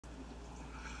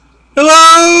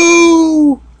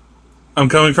I'm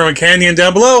coming from a canyon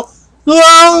down below.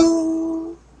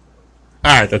 Whoa!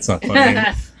 Alright, that's not funny.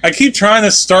 I keep trying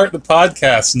to start the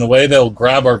podcast in the way that'll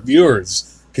grab our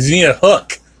viewers, because you need a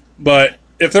hook. But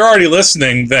if they're already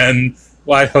listening, then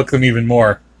why hook them even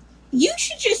more? You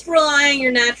should just rely on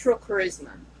your natural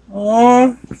charisma.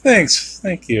 Oh, thanks.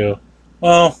 Thank you.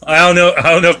 Well, I don't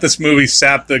know if this movie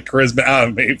sapped the charisma out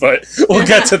of me, but we'll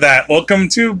get to that. Welcome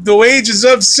to The Wages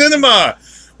of Cinema.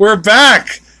 We're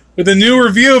back with a new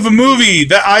review of a movie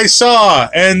that I saw,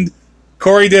 and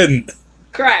Corey didn't.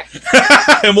 Correct.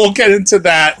 And we'll get into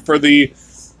that for the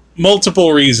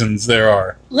multiple reasons there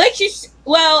are.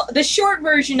 The short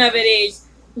version of it is,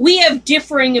 we have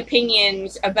differing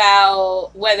opinions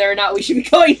about whether or not we should be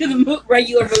going to the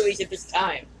regular movies at this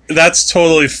time. That's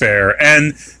totally fair.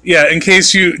 And yeah, in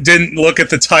case you didn't look at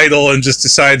the title and just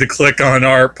decided to click on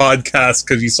our podcast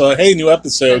because you saw, hey, new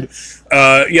episode.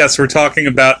 Yes, we're talking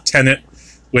about Tenet,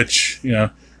 which, oh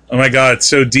my God, it's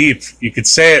so deep. You could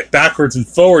say it backwards and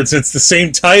forwards. It's the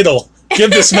same title. Give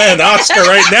this man an Oscar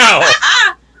right now.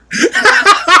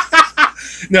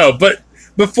 No, but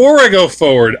before I go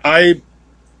forward, I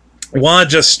want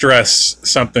to just stress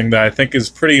something that I think is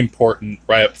pretty important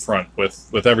right up front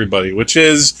with everybody, which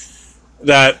is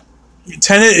that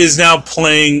Tenet is now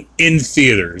playing in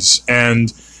theaters,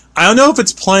 and I don't know if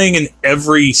it's playing in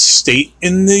every state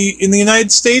in the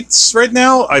United States right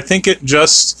now. I think it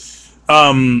just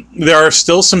there are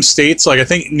still some states, like I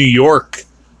think New York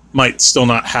might still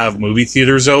not have movie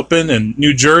theaters open, and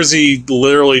New Jersey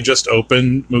literally just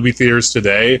opened movie theaters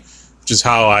today, which is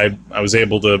how I was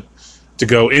able to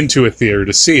go into a theater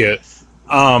to see it.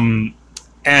 And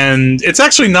it's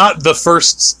actually not the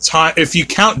first time, if you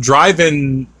count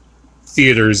drive-in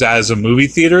theaters as a movie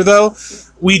theater, though,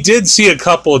 we did see a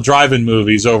couple of drive-in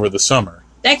movies over the summer.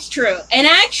 That's true. And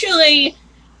actually,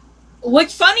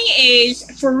 what's funny is,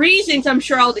 for reasons I'm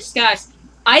sure I'll discuss,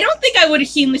 I don't think I would have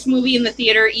seen this movie in the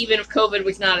theater even if COVID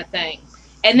was not a thing.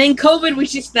 And then COVID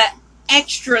was just that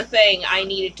extra thing I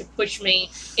needed to push me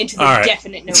into this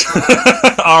definite no.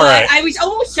 All right. I was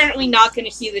almost certainly not going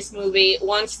to see this movie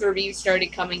once the reviews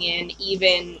started coming in,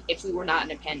 even if we were not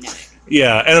in a pandemic.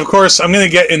 Yeah, and of course, I'm going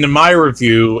to get into my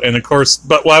review, and of course,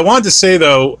 but what I wanted to say,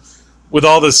 though, with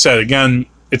all this said, again,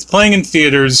 it's playing in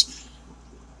theaters.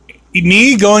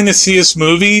 Me going to see this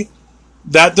movie,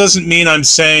 that doesn't mean I'm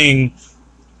saying,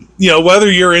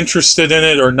 whether you're interested in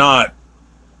it or not,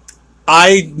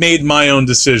 I made my own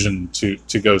decision to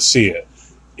go see it.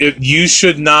 You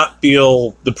should not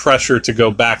feel the pressure to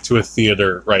go back to a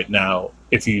theater right now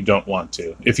if you don't want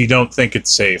to, if you don't think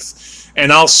it's safe.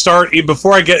 And I'll start,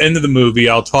 before I get into the movie,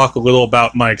 I'll talk a little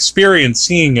about my experience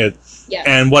seeing it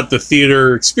and what the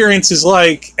theater experience is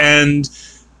like. And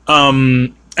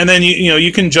then,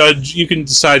 you can judge, you can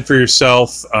decide for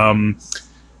yourself.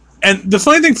 And the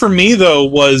funny thing for me, though,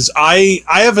 was I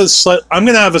have a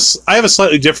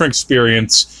slightly different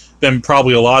experience than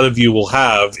probably a lot of you will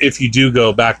have if you do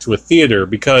go back to a theater,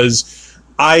 because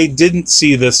I didn't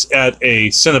see this at a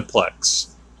Cineplex,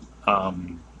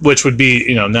 which would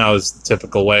be, now is the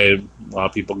typical way a lot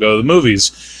of people go to the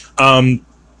movies.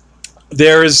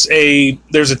 There's a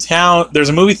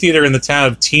movie theater in the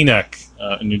town of Tenet,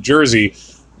 in New Jersey,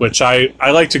 which I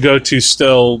like to go to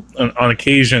still on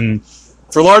occasion.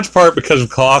 For large part because of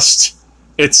cost.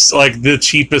 It's like the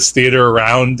cheapest theater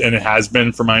around, and it has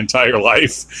been for my entire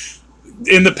life.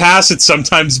 In the past, it's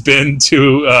sometimes been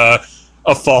to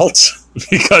a fault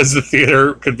because the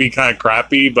theater could be kind of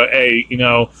crappy. But hey,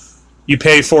 you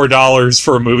pay $4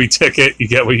 for a movie ticket, you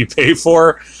get what you pay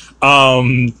for.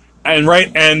 And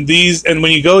when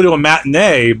you go to a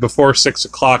matinee before 6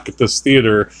 o'clock at this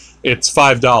theater, it's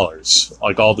 $5,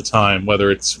 like all the time, whether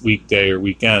it's weekday or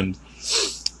weekend.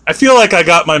 I feel like I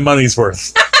got my money's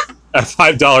worth at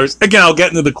 $5. Again, I'll get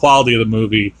into the quality of the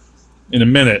movie in a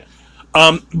minute.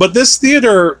 But this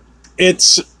theater,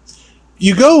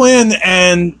 you go in,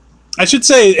 and I should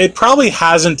say it probably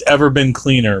hasn't ever been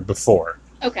cleaner before.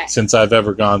 Okay. Since I've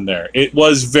ever gone there. It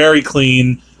was very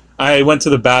clean. I went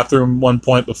to the bathroom one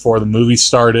point before the movie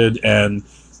started, and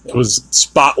it was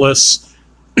spotless.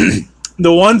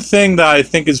 The one thing that I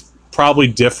think is probably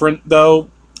different, though,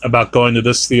 about going to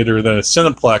this theater than a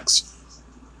Cineplex,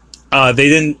 they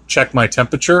didn't check my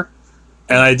temperature,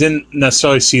 and I didn't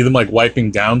necessarily see them wiping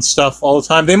down stuff all the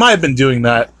time. They might have been doing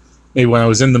that maybe when I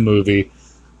was in the movie,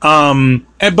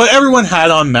 but everyone had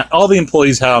on all the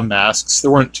employees had on masks. There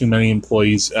weren't too many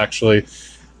employees actually,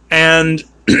 and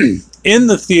in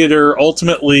the theater,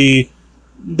 ultimately,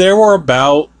 there were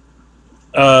about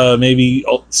maybe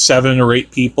 7 or 8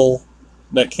 people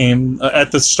that came. At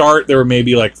the start, there were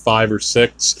maybe 5 or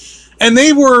 6, and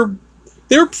they were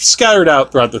scattered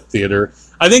out throughout the theater.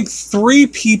 I think 3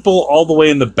 people all the way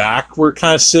in the back were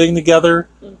kind of sitting together,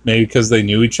 maybe because they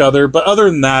knew each other. But other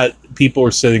than that, people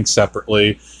were sitting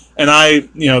separately. And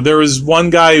there was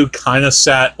one guy who kind of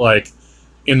sat like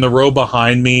in the row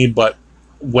behind me, but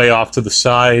way off to the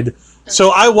side.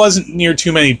 So I wasn't near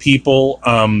too many people.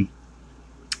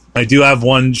 I do have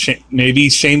one maybe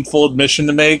shameful admission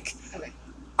to make.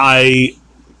 Okay.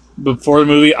 Before the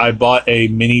movie, I bought a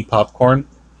mini popcorn,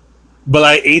 but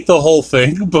I ate the whole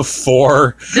thing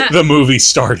before the movie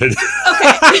started.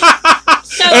 Okay.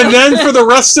 And then for the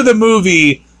rest of the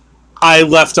movie, I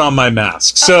left on my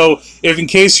mask. So if in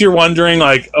case you're wondering,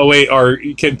 like, oh wait,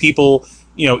 can people,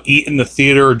 eat in the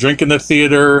theater or drink in the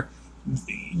theater?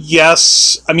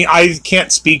 Yes. I mean, I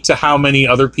can't speak to how many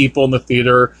other people in the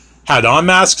theater had on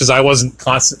masks because I wasn't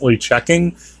constantly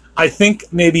checking. I think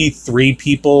maybe 3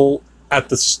 people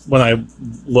when I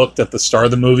looked at the start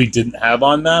of the movie didn't have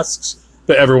on masks,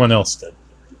 but everyone else did.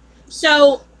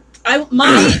 So,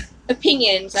 my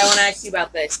opinions, I want to ask you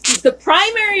about this. The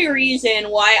primary reason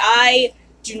why I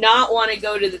do not want to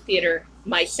go to the theater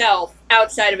myself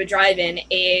outside of a drive-in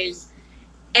is,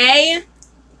 I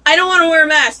don't want to wear a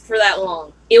mask for that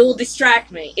long. It will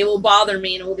distract me. It will bother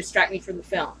me, and it will distract me from the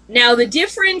film. Now, the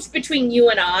difference between you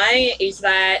and I is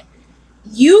that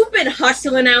you've been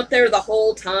hustling out there the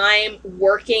whole time,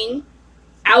 working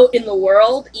out in the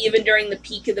world, even during the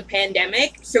peak of the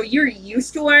pandemic. So you're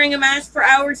used to wearing a mask for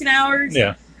hours and hours.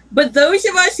 Yeah. But those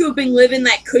of us who have been living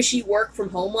that cushy work from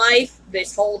home life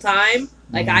this whole time,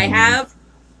 like I have,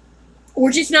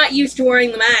 we're just not used to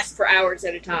wearing the mask for hours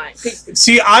at a time.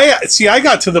 See, I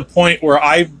got to the point where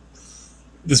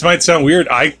this might sound weird,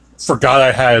 I forgot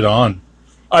I had it on.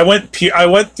 I went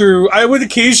through, I would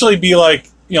occasionally be like,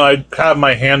 I'd have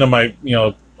my hand on my,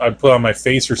 I'd put on my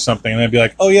face or something, and I'd be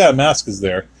like, oh yeah, a mask is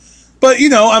there. But,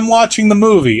 I'm watching the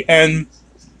movie, and,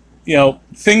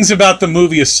 things about the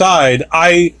movie aside,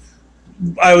 I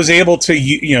was able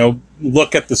to,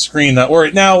 look at the screen that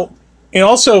were now, and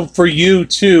also for you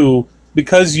too,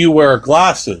 because you wear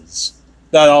glasses,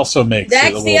 that also makes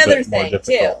it a little bit more difficult. That's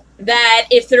the other thing too. That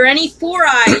if there are any 4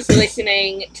 eyes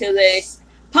listening to this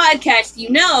podcast,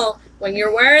 when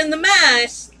you're wearing the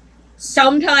mask,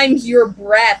 sometimes your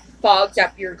breath fogs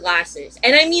up your glasses.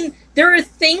 And I mean, there are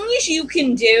things you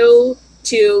can do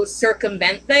to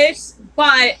circumvent this,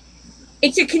 but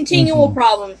it's a continual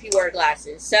problem if you wear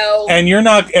glasses. So, and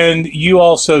you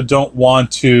also don't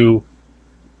want to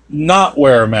not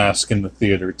wear a mask in the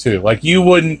theater too. Like, you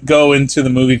wouldn't go into the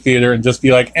movie theater and just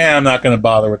be like, I'm not going to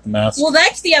bother with the mask. Well,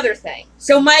 that's the other thing.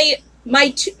 So my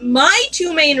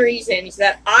 2 main reasons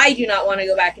that I do not want to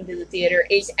go back into the theater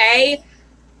is I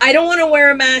don't want to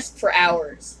wear a mask for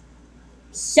hours.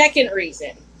 Second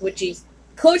reason, which is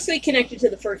closely connected to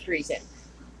the first reason,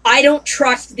 I don't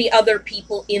trust the other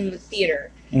people in the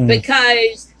theater.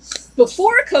 Because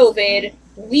before COVID,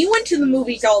 we went to the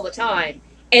movies all the time,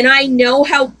 and I know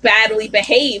how badly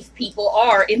behaved people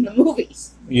are in the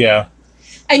movies. Yeah.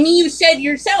 I mean, you said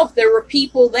yourself there were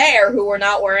people there who were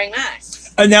not wearing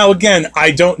masks. Now, again,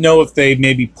 I don't know if they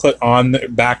maybe put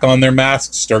back on their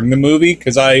masks during the movie,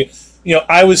 because I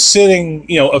was sitting,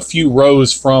 a few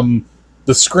rows from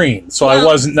the screen, so I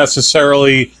wasn't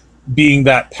necessarily being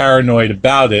that paranoid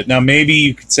about it. Now, maybe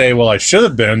you could say, well, I should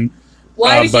have been.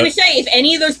 Well, I was going to say, if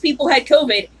any of those people had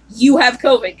COVID, you have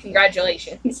COVID.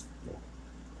 Congratulations.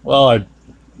 Well,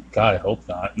 I hope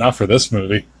not. Not for this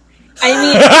movie. I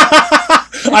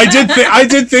mean, I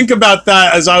did think about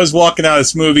that as I was walking out of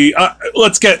this movie.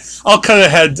 I'll cut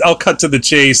ahead. I'll cut to the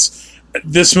chase.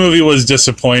 This movie was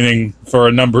disappointing for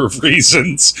a number of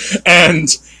reasons, and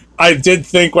I did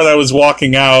think when I was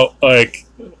walking out, like,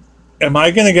 am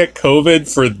I going to get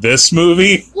COVID for this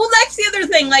movie? Well, that's the other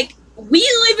thing. Like, we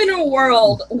live in a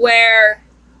world where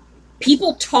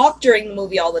people talk during the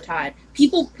movie all the time.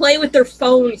 People play with their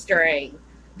phones during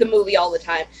the movie all the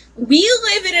time. We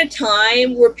live in a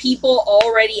time where people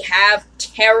already have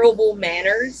terrible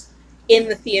manners in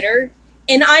the theater.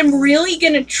 And I'm really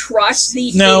going to trust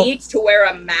these idiots to wear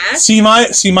a mask? See,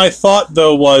 my thought,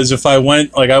 though, was if I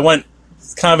went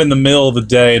kind of in the middle of the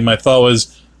day, and my thought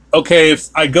was, okay, if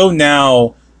I go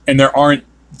now and there aren't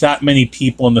that many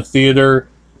people in the theater,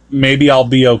 maybe I'll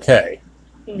be okay.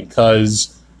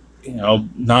 Because,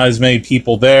 not as many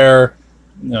people there,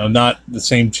 not the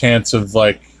same chance of,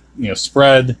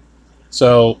 spread.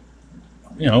 So,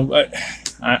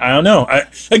 I don't know.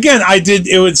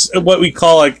 It was what we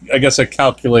call, I guess, a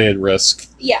calculated risk.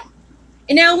 Yeah.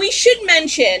 And now we should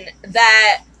mention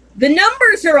that the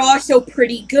numbers are also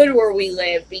pretty good where we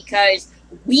live, because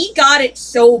we got it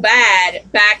so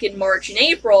bad back in March and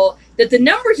April that the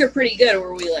numbers are pretty good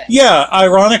where we live. Yeah,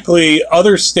 ironically,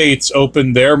 other states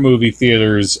opened their movie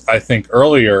theaters, I think,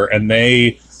 earlier, and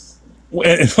they,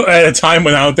 at a time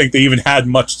when I don't think they even had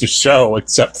much to show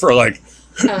except for, like,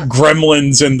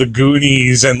 Gremlins and The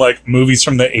Goonies and, like, movies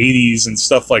from the 80s and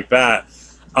stuff like that.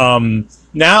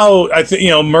 Now, I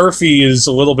think, Murphy is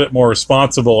a little bit more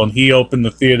responsible, and he opened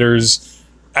the theaters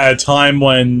at a time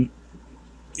when,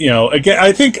 again,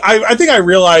 I think I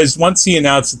realized once he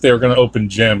announced that they were going to open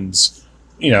gyms,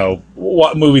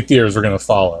 what movie theaters were going to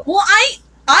follow. Well,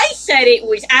 I said it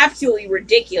was absolutely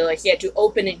ridiculous yet to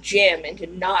open a gym and to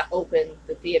not open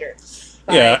the theater.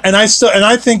 Yeah, and I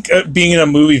think being in a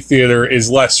movie theater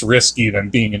is less risky than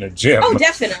being in a gym. Oh,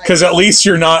 definitely. Because at least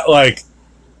you're not like,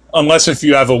 unless if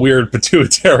you have a weird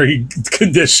pituitary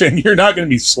condition, you're not going to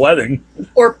be sweating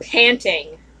or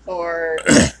panting or.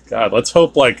 God, let's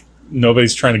hope like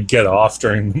nobody's trying to get off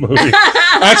during the movie.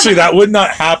 Actually, that would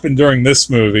not happen during this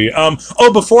movie.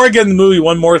 Before I get in the movie,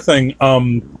 one more thing.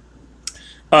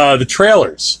 The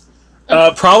trailers.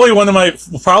 Probably one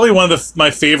of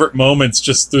my favorite moments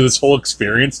just through this whole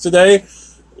experience today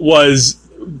was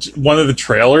one of the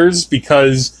trailers,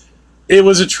 because it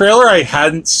was a trailer I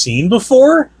hadn't seen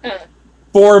before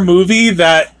for a movie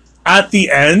that at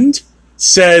the end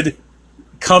said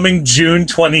coming June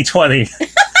 2020.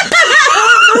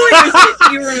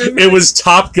 It was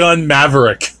Top Gun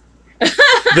Maverick.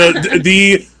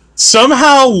 The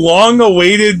somehow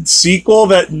long-awaited sequel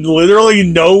that literally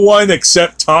no one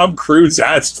except Tom Cruise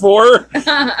asked for.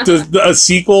 A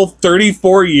sequel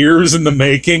 34 years in the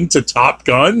making to Top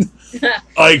Gun.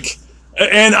 Like,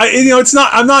 and it's not.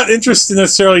 I'm not interested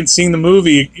necessarily in seeing the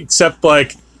movie, except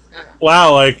like,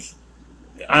 wow, like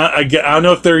I don't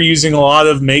know if they're using a lot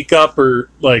of makeup or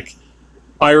like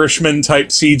Irishman type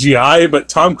CGI, but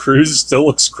Tom Cruise still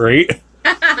looks great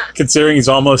considering he's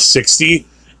almost 60.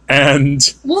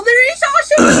 And well, there is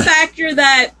also the factor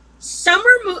that summer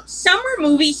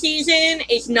movie season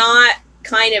is not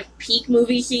kind of peak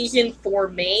movie season for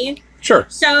me. Sure.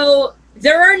 So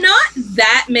there are not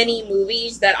that many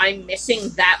movies that I'm missing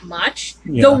that much.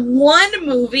 Yeah. The one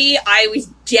movie I was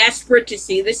desperate to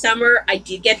see this summer, I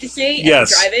did get to see at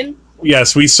the drive-in.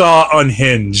 Yes, we saw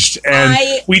Unhinged, and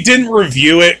we didn't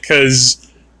review it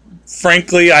because,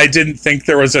 frankly, I didn't think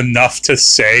there was enough to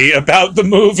say about the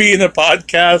movie in a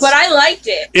podcast. But I liked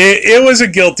it. It was a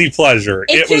guilty pleasure.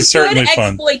 It was certainly fun. It's a good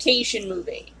exploitation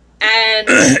movie. And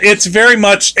it's very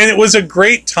much, and it was a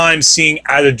great time seeing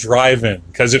at a drive-in,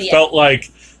 because it felt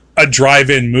like a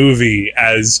drive-in movie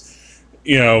as,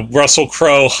 Russell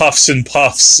Crowe huffs and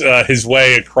puffs his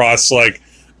way across, like,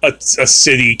 a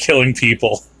city killing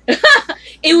people.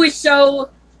 It was so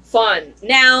fun.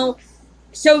 Now,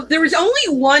 so there was only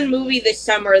one movie this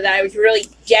summer that I was really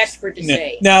desperate to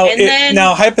see. Now,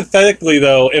 hypothetically,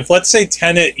 though, if, let's say,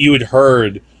 Tenet, you had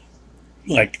heard,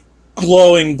 like,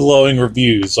 glowing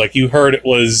reviews, like you heard it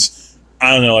was,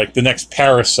 I don't know, like the next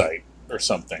Parasite or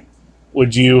something,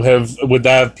 would that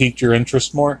have piqued your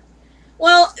interest more?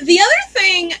 Well, the other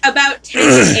thing about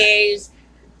Tenet is,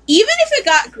 even if it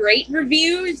got great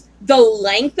reviews, the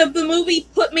length of the movie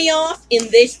put me off in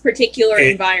this particular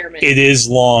environment. It is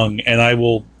long, and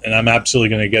I'm absolutely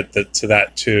going to get to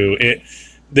that too.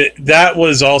 That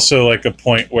was also like a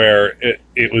point where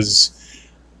it was.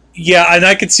 Yeah, and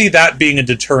I could see that being a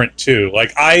deterrent too.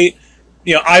 Like I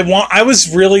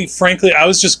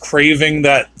was just craving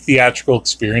that theatrical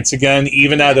experience again,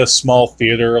 even at a small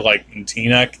theater like in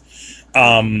Teaneck.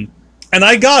 And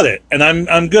I got it, and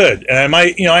I'm good. And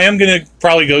I am gonna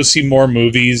probably go see more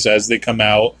movies as they come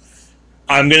out.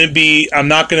 I'm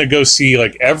not gonna go see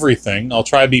like everything. I'll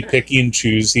try to be picky and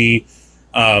choosy.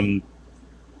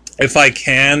 If I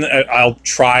can, I'll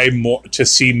try more to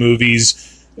see movies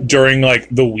during like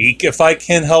the week if I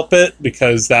can help it,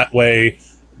 because that way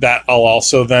that I'll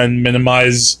also then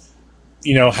minimize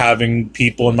having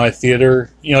people in my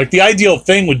theater. Like the ideal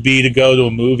thing would be to go to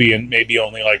a movie and maybe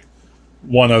only like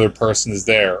one other person is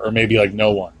there, or maybe like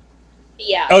no one.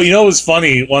 Yeah. Oh, it was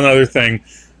funny, one other thing,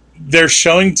 they're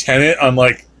showing Tenet on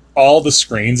like all the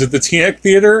screens at the Teaneck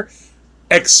Theater,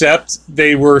 except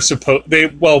they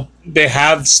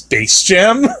have Space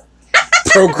Jam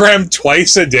programmed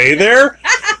twice a day there.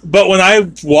 But when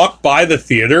I walked by the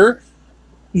theater,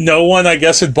 no one, I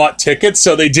guess, had bought tickets,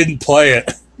 so they didn't play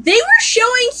it. They were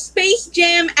showing Space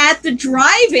Jam at the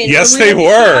drive-in. Yes, they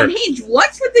were.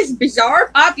 What's with this bizarre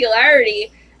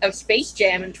popularity of Space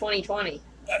Jam in 2020?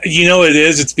 It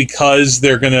is. It's because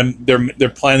they're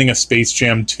planning a Space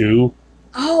Jam 2.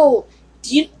 Oh,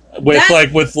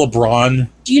 with LeBron.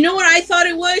 Do you know what I thought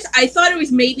it was? I thought it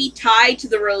was maybe tied to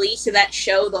the release of that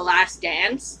show, The Last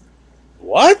Dance.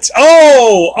 What?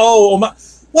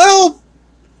 Well,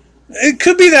 it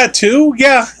could be that too.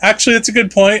 Yeah, actually, that's a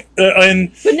good point. But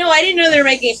no, I didn't know they were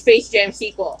making a Space Jam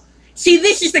sequel. See,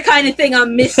 this is the kind of thing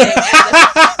I'm missing.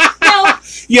 No.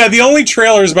 Yeah, the only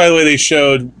trailers, by the way, they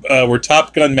showed were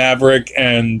Top Gun Maverick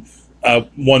and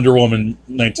Wonder Woman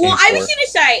 1984. Well, I was going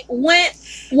to say,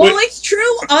 it's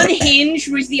true,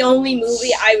 Unhinged was the only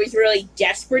movie I was really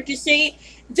desperate to see.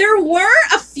 There were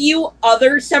a few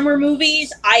other summer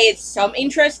movies I had some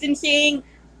interest in seeing.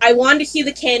 I wanted to see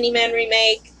the Candyman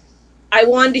remake. I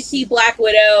wanted to see Black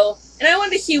Widow. And I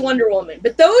wanted to see Wonder Woman.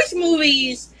 But those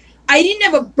movies, I didn't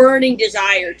have a burning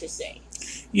desire to see.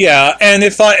 Yeah, and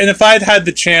if I'd had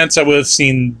the chance, I would have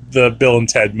seen the Bill and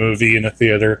Ted movie in a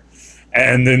theater.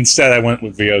 And instead I went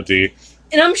with VOD.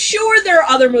 And I'm sure there are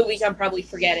other movies I'm probably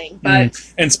forgetting. But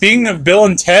And speaking of Bill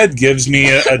and Ted, gives me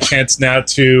a chance now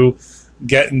to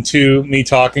get into me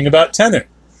talking about Tenet.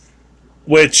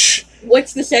 What's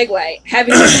the segue?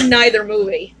 Having seen neither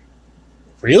movie.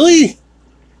 Really?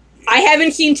 I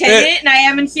haven't seen Tenet, and I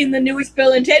haven't seen the newest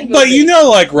Bill and Ted movie. But you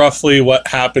know, roughly what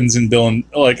happens in Bill and...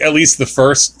 at least the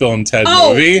first Bill and Ted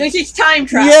movie. Oh, because it's time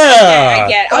travel. Yeah! Okay, I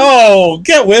get it. Oh,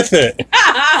 get with it.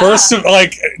 First,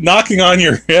 knocking on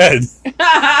your head.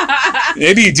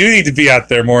 Maybe you do need to be out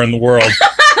there more in the world.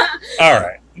 All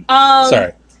right.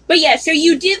 Sorry. But yeah, so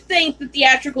you did think the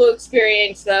theatrical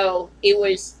experience, though, it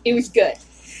was good.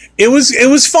 It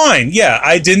was fine. Yeah,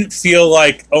 I didn't feel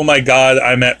like, oh my god,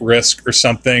 I'm at risk or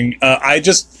something.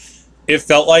 It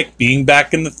felt like being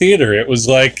back in the theater. It was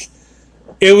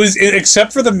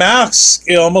except for the masks,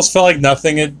 it almost felt like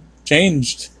nothing had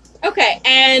changed. Okay,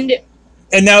 and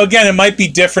now again, it might be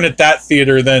different at that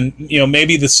theater than,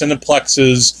 maybe the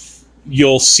Cineplexes.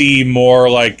 You'll see more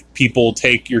people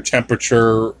take your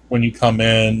temperature when you come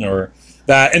in or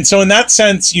that. And so in that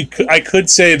sense, I could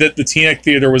say that the Tenet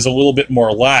Theater was a little bit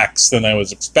more lax than I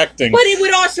was expecting. But it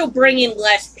would also bring in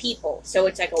less people, so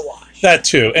it's like a wash. That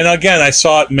too. And again, I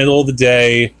saw it middle of the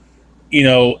day,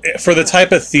 for the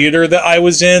type of theater that I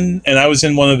was in, and I was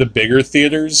in one of the bigger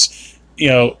theaters,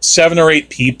 7 or 8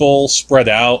 people spread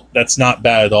out. That's not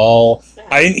bad at all.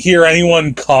 I didn't hear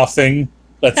anyone coughing.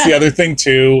 That's the other thing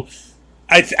too.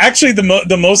 Actually,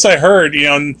 the most I heard,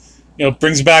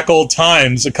 brings back old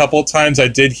times. A couple of times I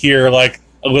did hear a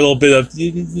little bit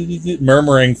of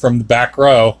murmuring from the back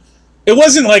row. It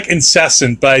wasn't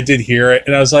incessant, but I did hear it,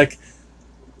 and I was like,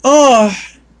 "Oh,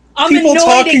 I'm people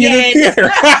talking again. in the theater."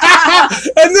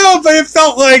 I know, but it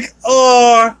felt like,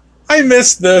 "Oh, I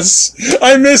miss this.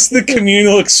 I miss the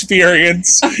communal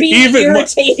experience." I'm being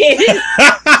irritated.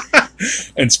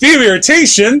 And speaking of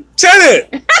irritation,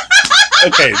 Tenet.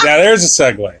 Okay, now there's a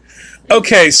segue.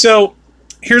 Okay, so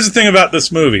here's the thing about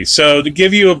this movie. So to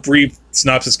give you a brief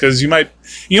synopsis, because you might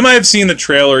have seen the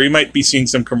trailer, you might be seeing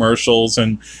some commercials,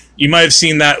 and you might have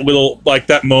seen that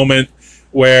that moment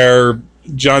where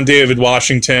John David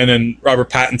Washington and Robert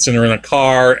Pattinson are in a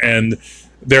car, and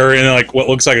they're in what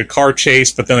looks like a car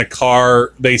chase, but then a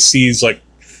car they see is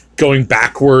going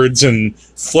backwards and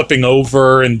flipping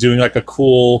over and doing a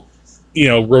cool,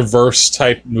 reverse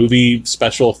type movie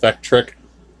special effect trick.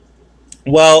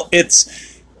 Well,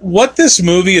 it's what this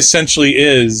movie essentially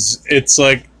is. It's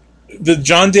the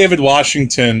John David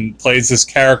Washington plays this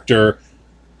character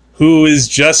who is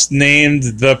just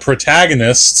named the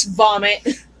protagonist. Vomit.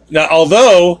 Now,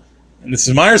 although, and this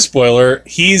is my spoiler,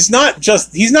 he's not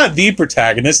the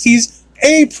protagonist, he's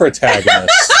a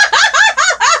protagonist.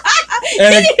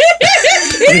 And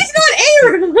it's not a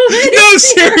no,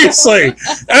 seriously.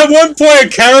 At one point, a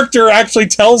character actually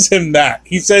tells him that.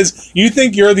 He says, "You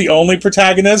think you're the only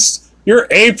protagonist? You're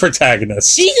a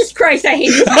protagonist." Jesus Christ, I hate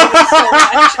this movie so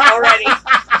much already.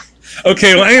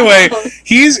 Okay, well, anyway,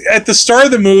 he's at the start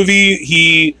of the movie.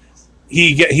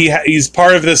 He's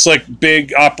part of this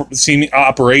big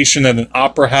operation at an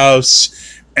opera house,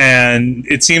 and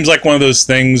it seems like one of those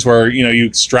things where you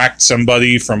extract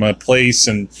somebody from a place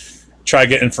and try to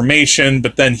get information,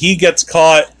 but then he gets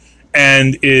caught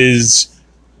and is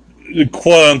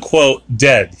quote unquote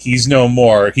dead. He's no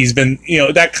more. He's been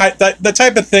that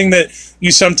type of thing that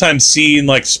you sometimes see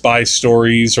in spy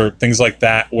stories or things like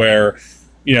that, where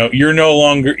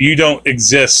you don't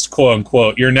exist, quote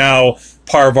unquote. You're now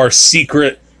part of our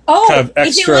secret kind of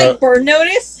extra. Is it like Burn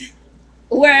Notice,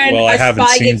 when I a haven't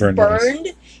spy seen gets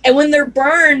burned, and when they're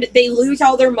burned, they lose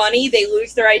all their money, they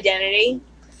lose their identity.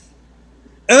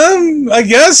 I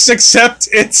guess, except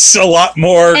it's a lot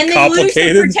more complicated. And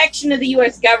they lose the protection of the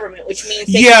U.S. government, which means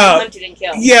they can be hunted and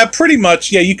killed. Yeah, pretty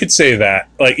much. Yeah, you could say that.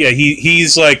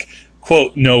 He's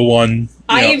quote, no one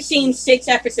I have seen 6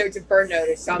 episodes of Burn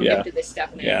Notice, so I'm into this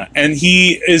stuff now. Yeah, and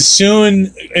he is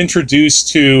soon introduced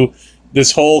to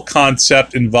this whole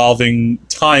concept involving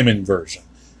time inversion.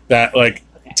 That, like,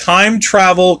 time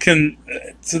travel can,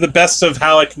 to the best of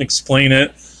how I can explain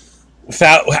it,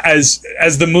 without, as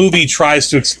the movie tries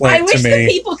to explain it to me, I wish the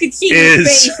people could see your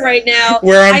face right now.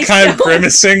 Where I'm kind of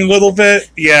grimacing a little bit.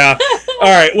 Yeah. All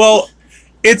right. Well,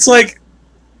 it's like,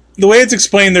 the way it's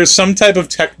explained, there's some type of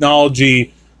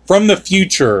technology from the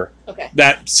future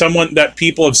that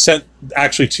people have sent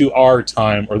actually to our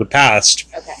time or the past.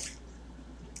 Okay.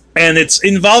 And it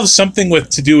involves something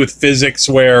to do with physics,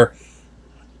 where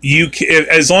you can,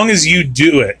 as long as you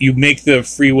do it, you make the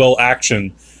free will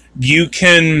action, you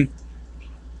can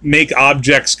make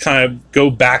objects kind of go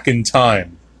back in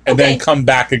time and then come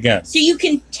back again. So you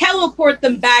can teleport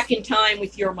them back in time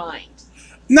with your mind.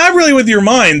 Not really with your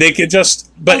mind. They could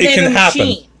just, but it can happen.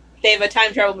 Machine. They have a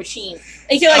time travel machine.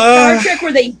 Is it like Star Trek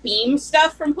where they beam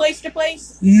stuff from place to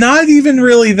place? Not even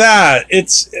really that.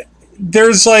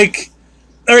 There's like,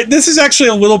 all right, this is actually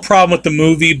a little problem with the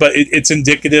movie, but it's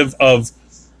indicative of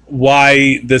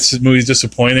why this movie is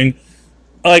disappointing.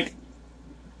 Like,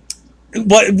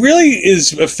 what really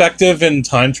is effective in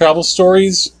time travel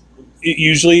stories,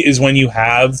 usually, is when you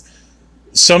have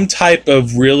some type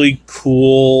of really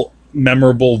cool,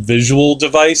 memorable visual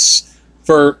device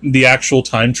for the actual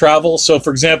time travel. So,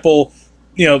 for example,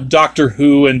 Doctor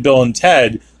Who and Bill and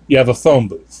Ted, you have a phone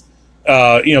booth.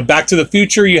 Back to the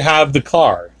Future, you have the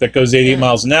car that goes 88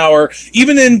 miles an hour.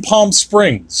 Even in Palm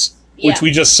Springs, which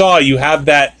we just saw, you have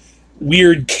that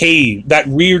weird cave, that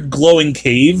weird glowing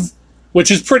cave, which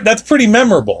is that's pretty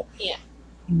memorable. Yeah.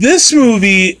 This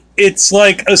movie, it's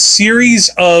like a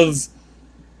series of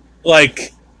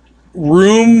like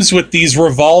rooms with these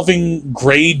revolving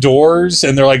gray doors,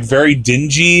 and they're like very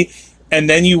dingy, and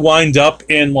then you wind up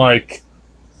in like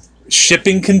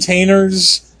shipping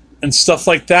containers and stuff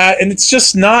like that, and it's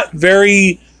just not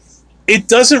very, it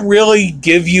doesn't really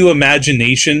give you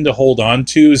imagination to hold on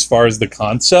to as far as the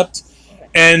concept.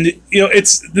 And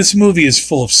this movie is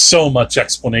full of so much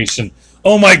explanation.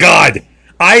 Oh my god,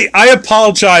 I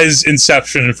apologize,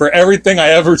 Inception, for everything I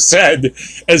ever said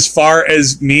as far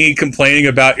as me complaining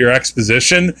about your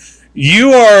exposition.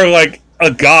 You are like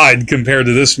a god compared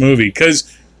to this movie,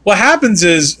 because what happens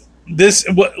is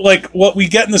what we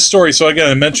get in the story. So again,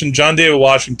 I mentioned John David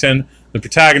Washington, the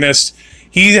protagonist.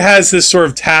 He has this sort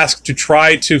of task to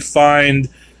try to find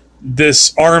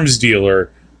this arms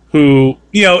dealer who,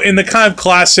 in the kind of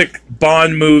classic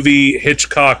Bond movie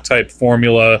Hitchcock type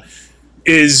formula,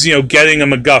 is, getting a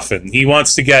MacGuffin. He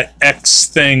wants to get X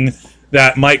thing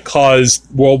that might cause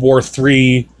World War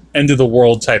III, end of the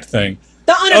world type thing.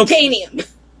 The unobtainium. Okay.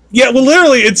 Yeah, well,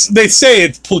 literally, they say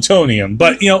it's plutonium,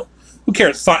 but, who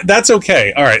cares? Fine. That's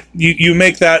okay. All right. You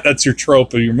make that's your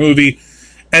trope of your movie.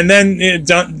 And then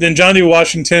John D.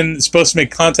 Washington is supposed to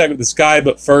make contact with this guy,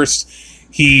 but first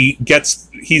he's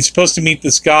supposed to meet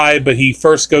this guy, but he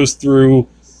first goes through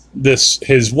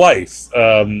his wife,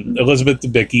 Elizabeth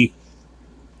Debicki.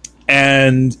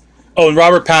 And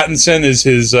Robert Pattinson is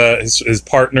his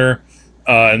partner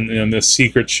in this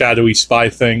secret shadowy spy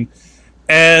thing,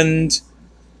 and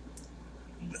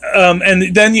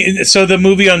then so the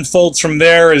movie unfolds from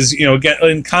there. Is again,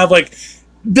 and kind of like,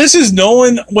 this is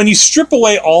Nolan when you strip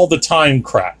away all the time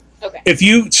crap. Okay. If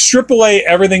you strip away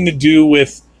everything to do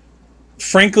with,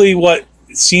 frankly, what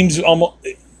seems almost,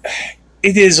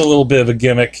 it is a little bit of a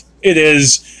gimmick. It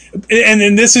is.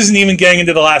 And this isn't even getting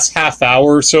into the last half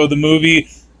hour or so of the movie,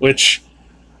 which,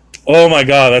 oh my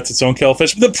god, that's its own kettle of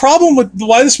fish. But the problem with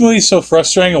why this movie is so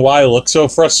frustrating and why I look so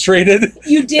frustrated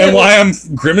and why I'm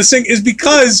grimacing is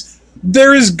because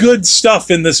there is good stuff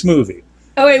in this movie.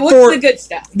 Oh wait, what's the good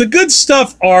stuff? The good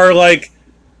stuff are like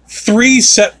 3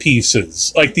 set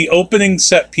pieces. Like the opening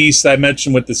set piece that I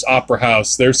mentioned with this opera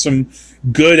house, there's some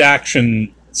good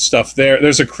action stuff there.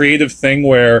 There's a creative thing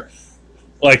where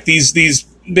like these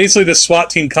basically the SWAT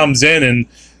team comes in and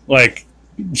like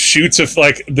shoots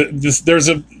there's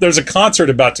a concert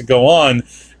about to go on,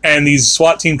 and these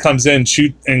SWAT team comes in,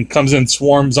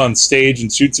 swarms on stage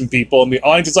and shoots some people, and the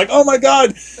audience is like, oh my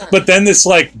god, but then this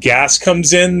like gas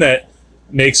comes in that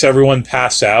makes everyone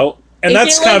pass out, and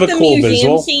that's kind of a cool visual. Is it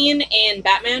like the museum scene in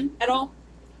Batman at all?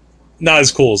 Not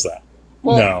as cool as that.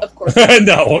 Well, no, of course.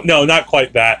 no, not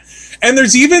quite that. And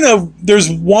there's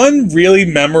one really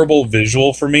memorable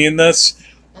visual for me in this,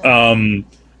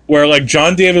 where like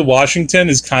John David Washington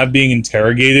is kind of being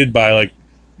interrogated by like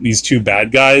these 2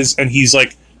 bad guys, and he's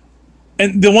like,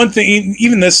 and the one thing,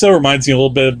 even this though reminds me a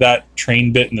little bit of that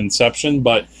train bit in Inception,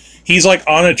 but he's like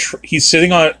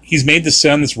he's made to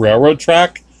sit on this railroad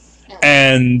track,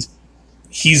 and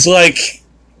he's like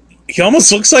he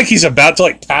almost looks like he's about to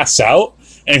like pass out,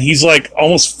 and he's like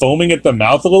almost foaming at the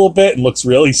mouth a little bit and looks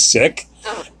really sick.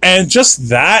 And just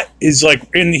that is like,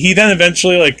 and he then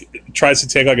eventually like tries to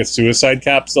take like a suicide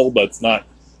capsule, but it's not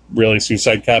really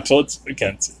suicide capsule. It's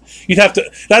again, you'd have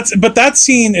to. But that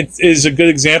scene is a good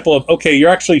example of, okay, you're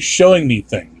actually showing me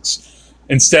things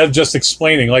instead of just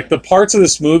explaining. Like the parts of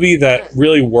this movie that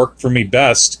really work for me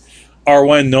best are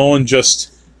when Nolan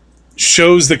just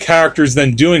shows the characters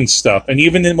then doing stuff, and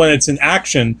even when it's in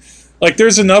action, like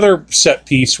there's another set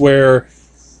piece where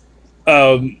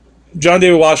John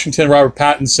David Washington and Robert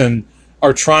Pattinson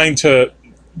are trying to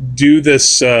do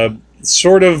this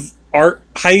sort of art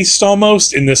heist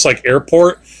almost in this like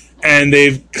airport, and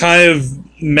they've kind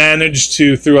of managed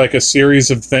to, through like a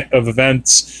series of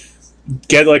events,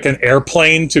 get like an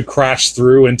airplane to crash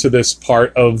through into this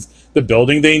part of the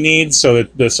building they need so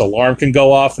that this alarm can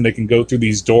go off and they can go through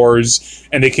these doors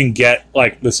and they can get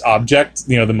like this object,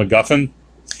 the MacGuffin.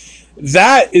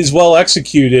 That is well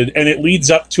executed, and it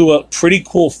leads up to a pretty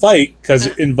cool fight because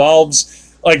it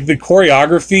involves, like, the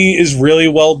choreography is really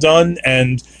well done,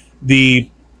 and the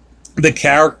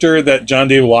character that John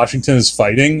David Washington is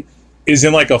fighting is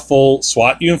in like a full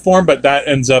SWAT uniform, but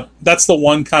that's the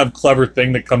one kind of clever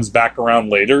thing that comes back around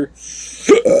later.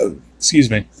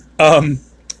 Excuse me.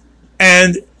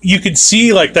 And you could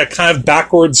see like that kind of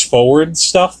backwards forward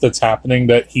stuff that's happening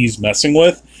that he's messing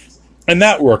with, and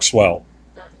that works well.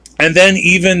 And then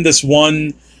even this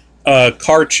one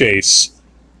car chase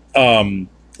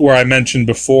where I mentioned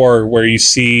before, where you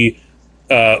see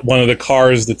one of the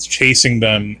cars that's chasing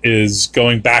them is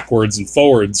going backwards and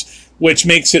forwards, which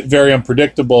makes it very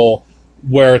unpredictable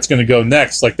where it's going to go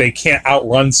next. Like, they can't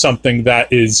outrun something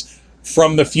that is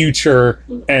from the future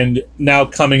and now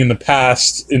coming in the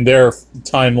past in their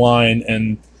timeline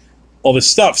and all this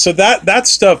stuff. So that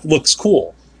stuff looks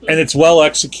cool, and it's well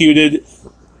executed.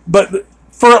 But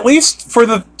for at least for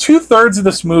the 2/3 of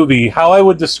this movie, how I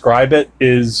would describe it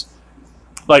is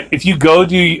like if you go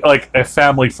to like a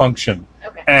family function,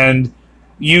 okay, and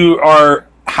you are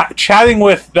chatting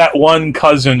with that one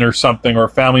cousin or something, or a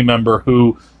family member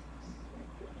who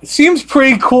seems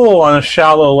pretty cool on a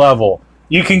shallow level.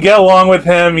 You can get along with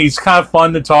him. He's kind of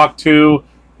fun to talk to.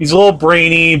 He's a little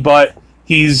brainy, but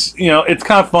he's, it's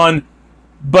kind of fun.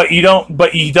 But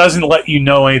he doesn't let you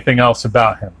know anything else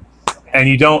about him. And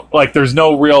you don't, like, there's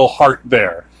no real heart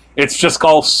there. It's just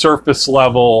all surface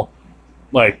level,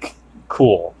 like,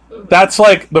 cool. That's,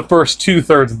 like, the first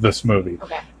 2/3 of this movie.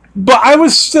 Okay. But I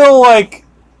was still, like,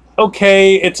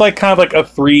 okay, it's, like, kind of like a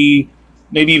 3,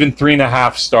 maybe even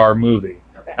 3.5 star movie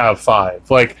out of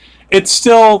 5. Like, it's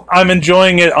still, I'm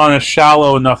enjoying it on a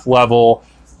shallow enough level.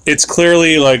 It's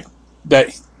clearly, like,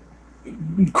 that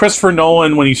Christopher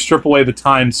Nolan, when you strip away the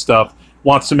time stuff,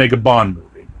 wants to make a Bond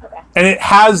movie. And it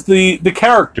has the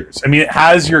characters. I mean, it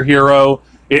has your hero.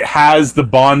 It has the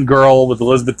Bond girl with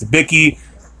Elizabeth Debicki.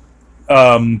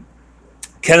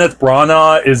 Kenneth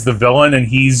Branagh is the villain, and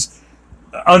he's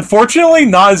unfortunately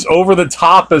not as over the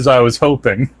top as I was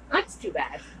hoping. That's too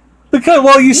bad. Because,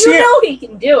 well, you see, he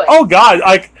can do it. Oh God,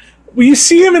 like, you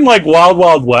see him in like Wild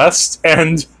Wild West,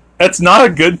 and that's not a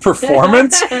good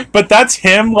performance. But that's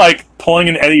him like pulling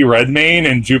an Eddie Redmayne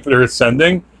in Jupiter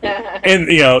Ascending. And,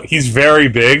 he's very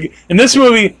big. In this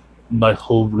movie, my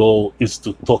whole role is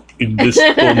to talk in this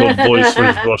tone of voice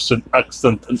with Russian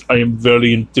accent, and I am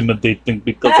very intimidating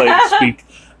because I speak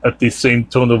at the same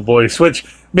tone of voice, which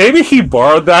maybe he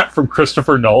borrowed that from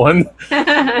Christopher Nolan.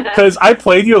 Because I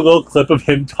played you a little clip of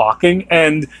him talking,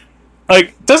 and,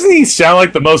 like, doesn't he sound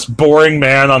like the most boring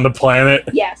man on the planet?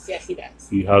 Yes, he does.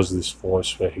 He has this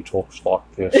voice where he talks like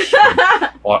this.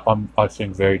 I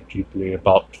think very deeply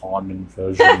about time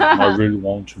inversion. I really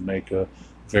want to make a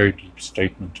very deep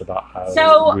statement about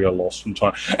how we are lost in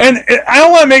time. And I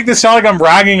don't want to make this sound like I'm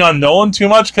ragging on Nolan too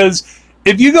much, because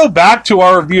if you go back to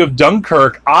our review of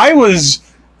Dunkirk, I was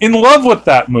in love with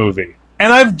that movie.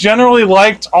 And I've generally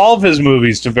liked all of his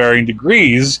movies to varying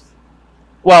degrees.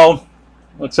 Well,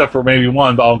 except for maybe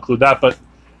one, but I'll include that. But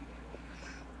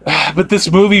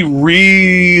this movie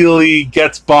really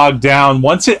gets bogged down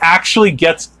once it actually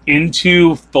gets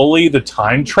into fully the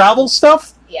time travel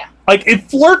stuff. Yeah. Like, it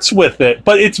flirts with it,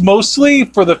 but it's mostly,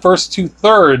 for the first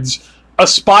 2/3, a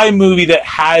spy movie that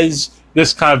has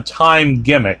this kind of time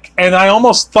gimmick. And I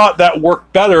almost thought that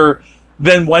worked better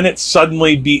than when it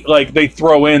suddenly they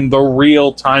throw in the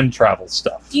real time travel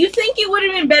stuff. Do you think it would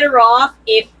have been better off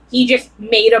if he just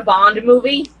made a Bond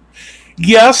movie?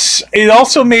 Yes, it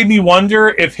also made me wonder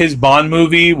if his Bond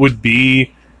movie would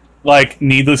be, like,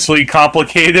 needlessly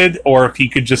complicated, or if he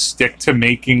could just stick to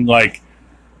making, like,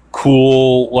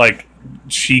 cool, like,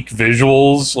 chic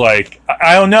visuals. Like,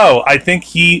 I don't know. I think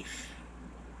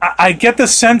I get the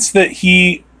sense that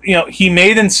he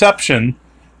made Inception,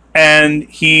 and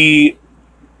he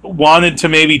wanted to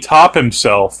maybe top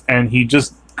himself, and he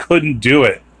just couldn't do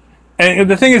it. And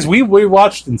the thing is, we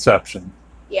watched Inception.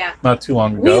 Yeah. Not too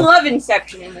long ago. We love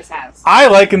Inception in this house. I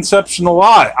like Inception a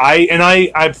lot.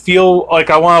 I feel like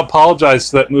I want to apologize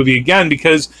to that movie again,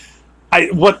 because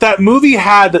what that movie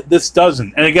had that this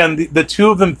doesn't. And again, the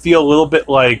two of them feel a little bit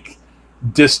like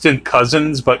distant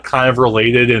cousins, but kind of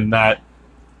related in that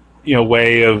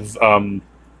way of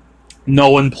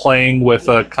Nolan playing with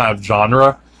a kind of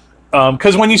genre.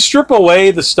 Because when you strip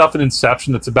away the stuff in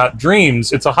Inception that's about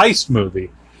dreams, it's a heist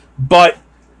movie. But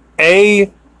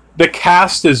the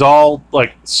cast is all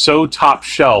like so top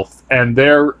shelf, and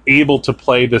they're able to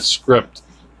play the script,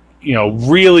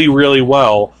 really, really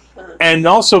well. And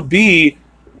also B,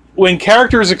 when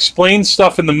characters explain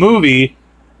stuff in the movie,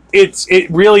 it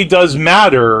really does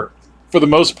matter for the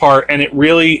most part, and it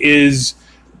really is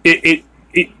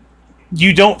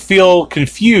you don't feel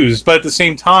confused, but at the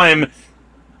same time,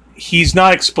 he's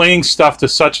not explaining stuff to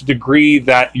such a degree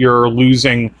that you're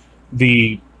losing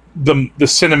the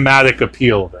cinematic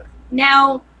appeal of it.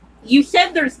 Now, you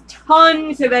said there's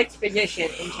tons of exposition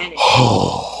in Tenet.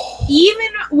 Even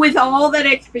with all that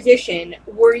exposition,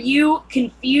 were you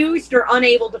confused or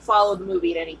unable to follow the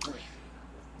movie at any point?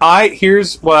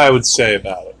 Here's what I would say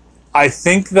about it. I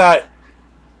think that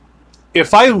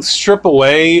if I strip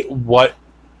away what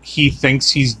he thinks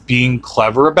he's being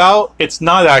clever about, it's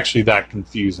not actually that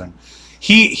confusing.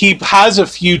 He has a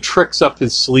few tricks up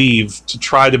his sleeve to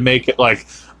try to make it like,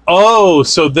 oh,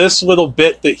 so this little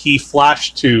bit that he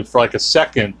flashed to for like a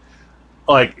second,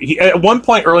 like at one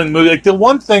point early in the movie, like the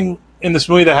one thing in this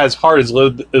movie that has heart is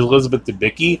Elizabeth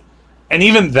Debicki, and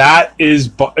even that is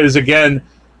again,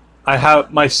 I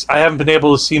haven't been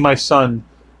able to see my son.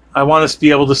 I want to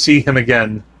be able to see him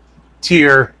again.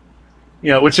 Tear,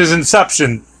 which is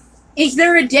Inception. Is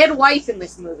there a dead wife in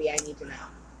this movie? I need to know.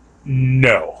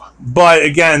 No, but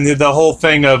again, the whole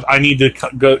thing of I need to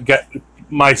go get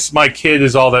my kid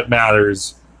is all that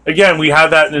matters. Again, we had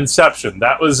that in Inception.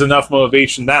 That was enough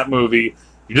motivation. That movie.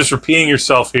 You're just repeating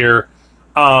yourself here.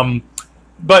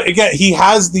 But again, he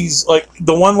has these, like,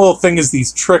 the one little thing is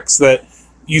these tricks that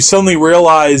you suddenly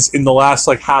realize in the last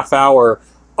like half hour.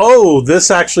 Oh,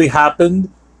 this actually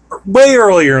happened way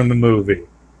earlier in the movie.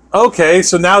 Okay,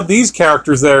 so now these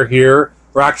characters that are here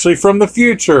are actually from the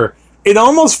future. It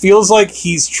almost feels like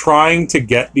he's trying to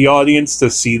get the audience to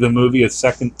see the movie a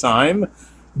second time.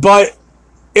 But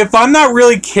if I'm not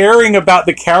really caring about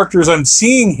the characters I'm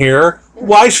seeing here,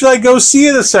 why should I go see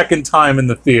it a second time in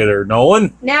the theater,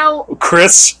 Nolan? Now,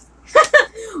 Chris?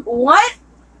 What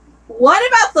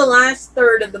about the last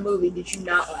third of the movie did you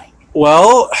not like?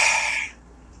 Well,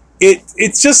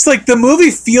 it's just like the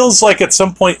movie feels like at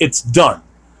some point it's done.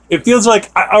 It feels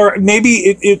like, or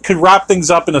maybe it could wrap things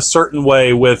up in a certain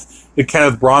way with the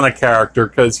Kenneth Branagh character,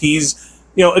 because he's,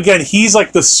 again, he's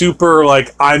like the super,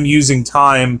 like, I'm using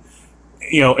time,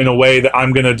 in a way that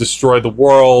I'm going to destroy the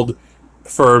world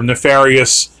for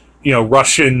nefarious,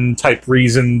 Russian type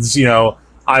reasons.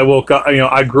 I woke up,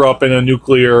 I grew up in a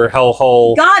nuclear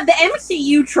hellhole. God, the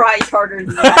MCU tries harder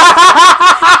than that.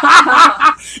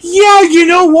 Yeah, you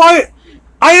know what?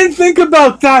 I didn't think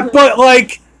about that, but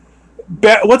like,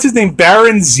 what's his name?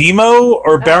 Baron Zemo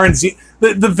or Baron Z?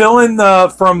 The villain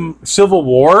from Civil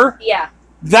War. Yeah.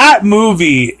 That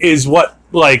movie is what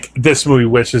like this movie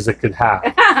wishes it could have.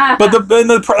 But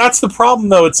that's the problem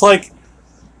though. It's like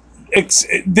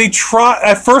they try.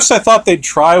 At first, I thought they'd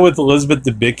try with Elizabeth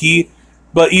Debicki,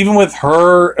 but even with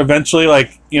her, eventually,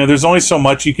 like there's only so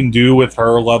much you can do with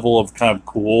her level of kind of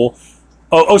cool.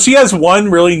 Oh, she has one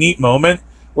really neat moment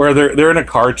where they're in a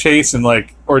car chase and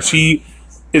she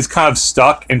is kind of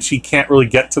stuck and she can't really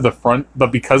get to the front,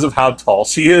 but because of how tall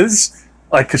she is,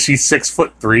 like, because she's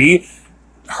 6'3",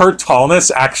 her tallness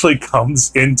actually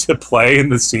comes into play in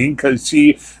the scene because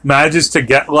she manages to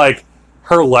get like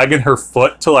her leg and her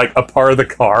foot to like a part of the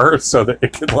car so that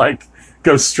it can like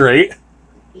go straight.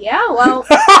 Yeah, well.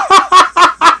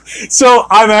 So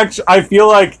I feel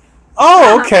like,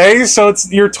 oh, okay, so it's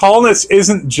your tallness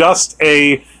isn't just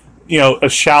a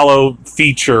shallow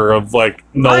feature of like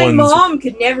Nolan's. My mom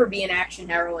could never be an action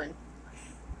heroine.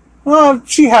 Well,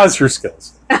 she has her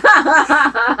skills. But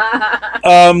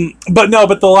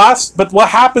what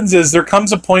happens is there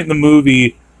comes a point in the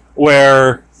movie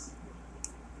where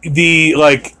the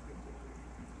like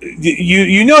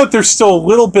you know that there's still a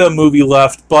little bit of movie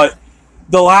left, but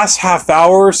the last half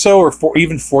hour or so, or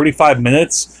even 45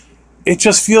 minutes, it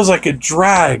just feels like it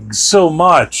drags so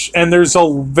much, and there's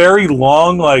a very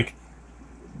long like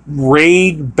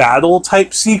raid battle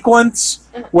type sequence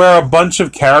where a bunch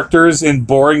of characters in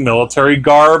boring military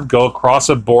garb go across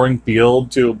a boring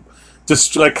field to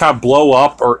just like kind of blow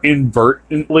up or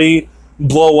inadvertently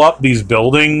blow up these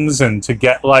buildings and to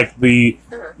get like the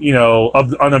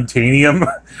unobtainium.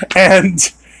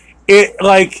 And it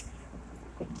like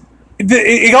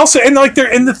it also, and like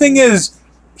there, and the thing is,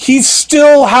 he's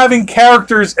still having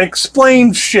characters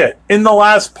explain shit in the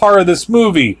last part of this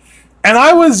movie. And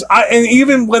and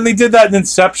even when they did that in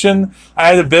Inception, I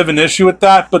had a bit of an issue with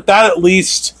that, but that at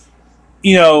least,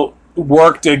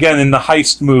 worked again in the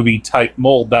heist movie type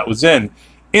mold that was in.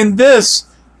 In this,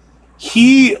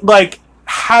 he like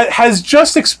has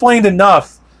just explained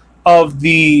enough of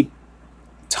the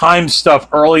time stuff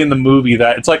early in the movie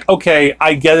that it's like, okay,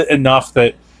 I get it enough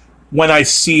that when I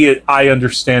see it, I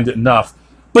understand it enough.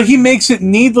 But he makes it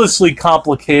needlessly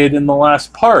complicated in the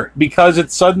last part because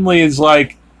it suddenly is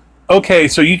like, okay,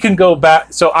 so you can go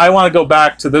back. So I want to go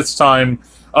back to this time.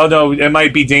 Oh no, it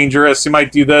might be dangerous. You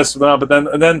might do this, but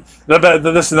then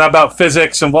this is about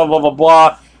physics and blah blah blah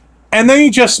blah. And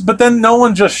then but then no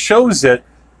one just shows it,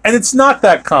 and it's not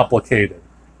that complicated.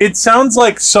 It sounds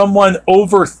like someone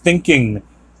overthinking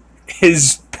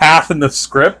his path in the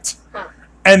script.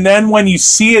 And then when you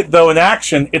see it, though, in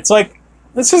action, it's like,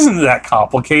 this isn't that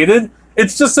complicated.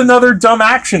 It's just another dumb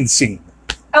action scene.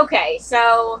 Okay,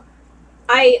 so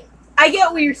I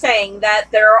get what you're saying, that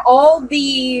there are all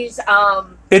these...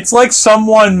 It's like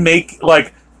someone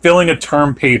filling a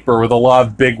term paper with a lot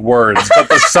of big words, but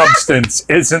the substance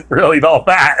isn't really all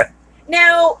that.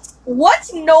 Now,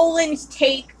 what's Nolan's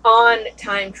take on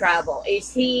time travel?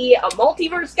 Is he a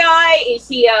multiverse guy? Is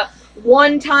he a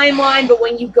one timeline, but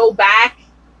when you go back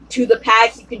to the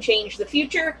past, you can change the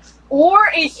future? Or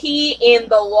is he in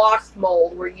the Lost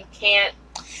mold, where you can't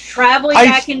traveling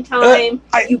back in time,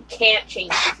 you can't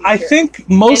change the future? I think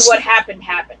and what happened.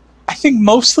 I think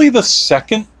mostly the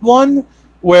second one,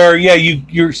 where you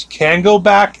can go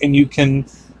back and you can,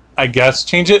 I guess,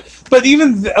 change it. But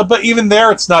even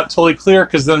there, it's not totally clear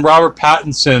because then Robert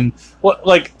Pattinson.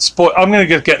 I'm gonna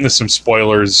get into some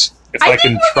spoilers. If I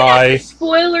can try.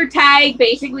 Spoiler tag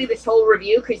basically this whole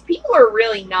review because people are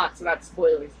really nuts about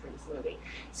spoilers for this movie.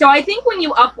 So I think when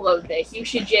you upload this, you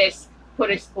should just put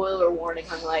a spoiler warning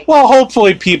on Well,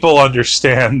 hopefully people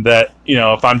understand that,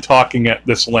 if I'm talking at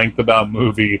this length about a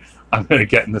movie, I'm going to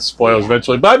get into spoilers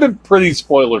eventually. But I've been pretty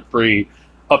spoiler-free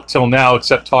up till now,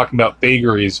 except talking about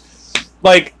vagaries.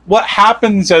 Like, what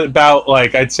happens at about,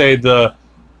 I'd say the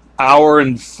hour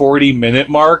and 40-minute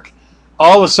mark,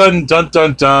 all of a sudden, dun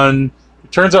dun dun,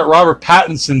 it turns out Robert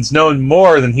Pattinson's known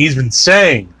more than he's been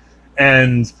saying.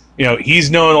 And, he's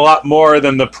known a lot more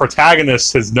than the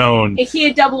protagonist has known. Is he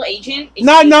a double agent?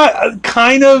 Not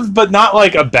kind of, but not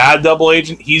like a bad double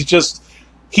agent.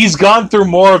 He's gone through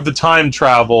more of the time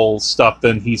travel stuff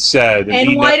than he said.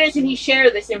 And why doesn't he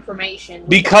share this information?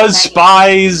 Because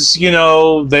spies,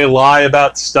 they lie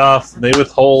about stuff, they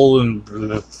withhold,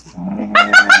 and...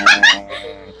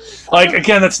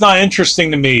 again, that's not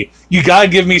interesting to me. You gotta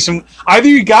give me either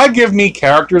you gotta give me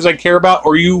characters I care about,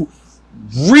 or you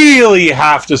really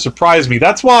have to surprise me.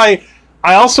 That's why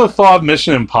I also thought of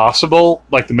Mission Impossible,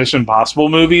 like the Mission Impossible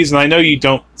movies, and I know you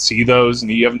don't see those,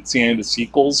 and you haven't seen any of the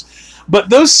sequels, but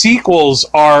those sequels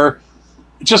are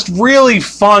just really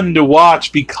fun to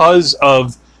watch because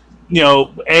of,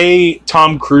 A,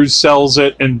 Tom Cruise sells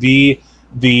it, and B,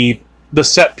 the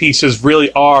set pieces really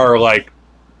are,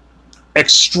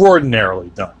 extraordinarily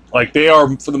done. They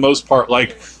are, for the most part,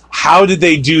 how did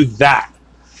they do that?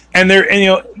 And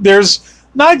there's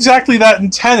not exactly that in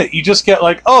Tenet. You just get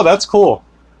oh, that's cool.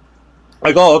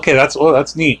 Oh, okay,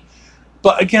 that's neat.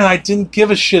 But again, I didn't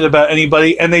give a shit about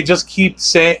anybody, and they just keep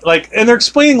saying and they're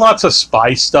explaining lots of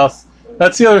spy stuff.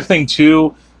 That's the other thing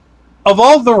too. Of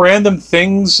all the random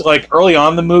things, early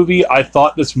on in the movie, I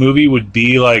thought this movie would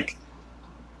be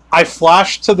I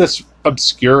flashed to this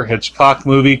obscure Hitchcock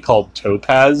movie called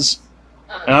Topaz.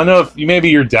 And I don't know if maybe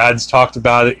your dad's talked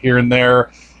about it here and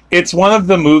there. It's one of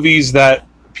the movies that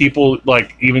people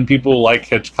even people like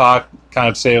Hitchcock kind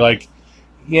of say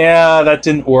yeah, that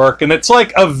didn't work. And it's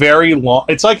a very long,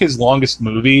 it's his longest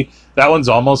movie. That one's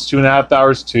almost 2.5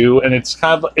 hours too, and it's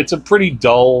it's a pretty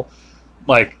dull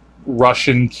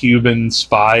Russian Cuban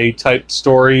spy type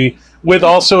story with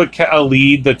also a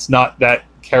lead that's not that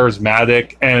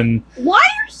charismatic. And why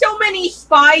are so many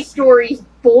spy stories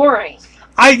boring?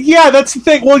 That's the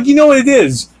thing. Well, you know what it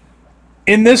is?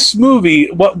 In this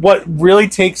movie, what really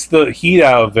takes the heat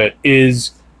out of it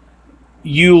is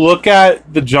you look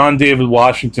at the John David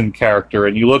Washington character,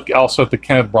 and you look also at the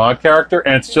Kenneth Branagh character,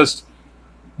 and it's just,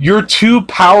 you're too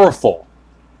powerful.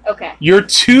 Okay. You're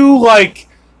too,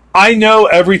 I know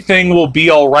everything will be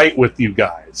all right with you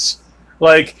guys.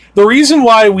 Like, the reason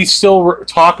why we still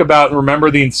talk about and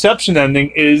remember the Inception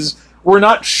ending is we're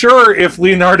not sure if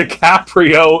Leonardo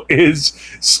DiCaprio is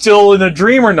still in a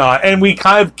dream or not. And we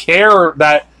kind of care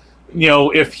that, you know,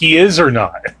 if he is or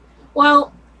not.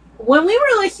 Well, when we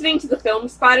were listening to the Film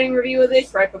Spotting review of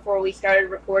this right before we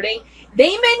started recording,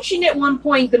 they mentioned at one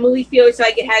point the movie feels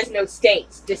like it has no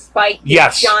stakes, despite the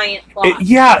giant plot.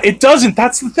 It doesn't.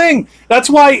 That's the thing.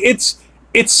 That's why it's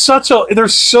such a...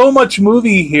 There's so much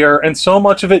movie here, and so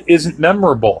much of it isn't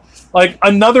memorable. Like,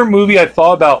 another movie I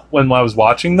thought about when I was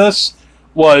watching this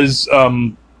was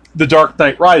The Dark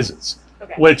Knight Rises,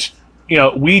 which, you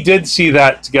know, we did see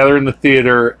that together in the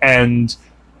theater, and...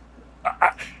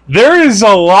 there is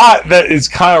a lot that is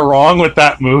kind of wrong with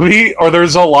that movie, or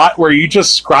there's a lot where you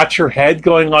just scratch your head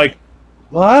going like,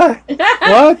 what?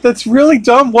 What? That's really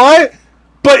dumb. What?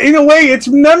 But in a way, it's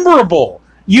memorable.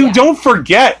 You don't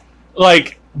forget,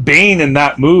 like, Bane in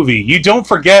that movie. You don't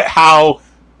forget how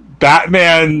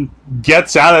Batman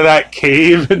gets out of that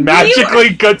cave and magically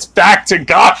gets back to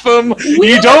Gotham.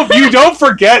 You don't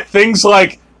forget things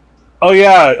like, oh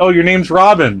yeah, oh, your name's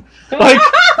Robin. Like,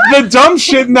 the dumb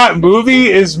shit in that movie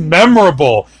is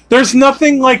memorable. There's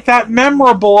nothing like that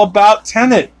memorable about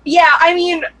Tenet. Yeah, I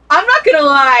mean, I'm not gonna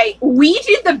lie. We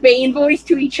did the Bane voice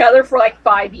to each other for like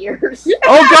 5 years.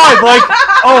 Oh god, like,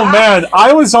 oh man,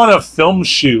 I was on a film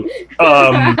shoot.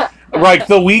 Like,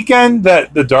 the weekend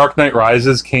that The Dark Knight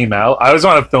Rises came out, I was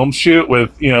on a film shoot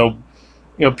with, you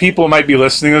know, people might be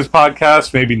listening to this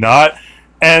podcast, maybe not,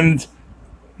 and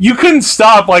you couldn't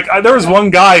stop. Like, there was one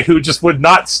guy who just would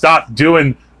not stop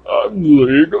doing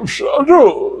League of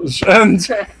Shadows. And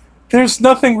there's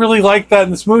nothing really like that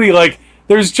in this movie. Like,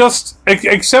 there's just...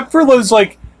 Except for those,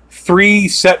 like, 3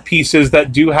 set pieces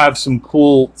that do have some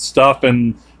cool stuff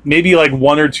and maybe, like,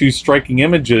 1 or 2 striking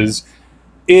images,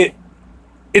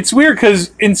 it's weird,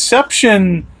 because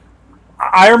Inception...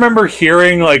 I remember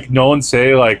hearing, like, Nolan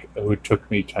say, like, oh, it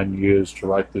took me 10 years to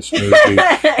write this movie.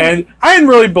 And I didn't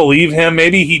really believe him.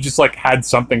 Maybe he just, like, had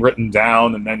something written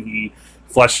down and then he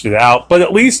fleshed it out. But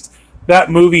at least that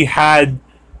movie had,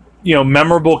 you know,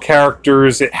 memorable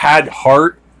characters. It had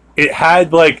heart. It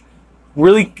had, like,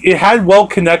 really... It had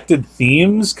well-connected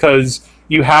themes, because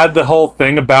you had the whole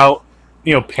thing about,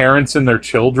 you know, parents and their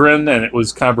children, and it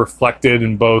was kind of reflected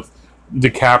in both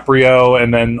DiCaprio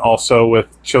and then also with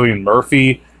Cillian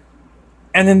Murphy.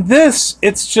 And in this,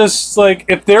 it's just like,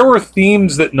 if there were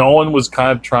themes that Nolan was kind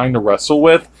of trying to wrestle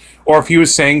with, or if he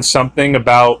was saying something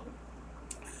about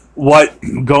what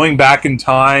going back in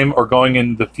time or going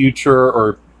into the future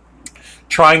or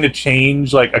trying to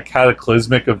change, like, a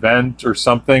cataclysmic event or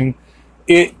something,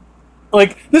 it...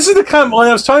 Like, this is the kind of... When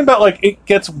I was talking about, like, it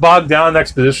gets bogged down in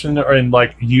exposition or in,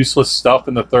 like, useless stuff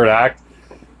in the third act,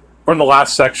 or in the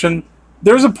last section,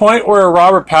 there's a point where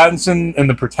Robert Pattinson and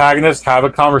the protagonist have a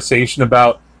conversation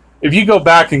about, if you go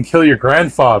back and kill your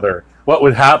grandfather, what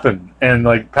would happen? And,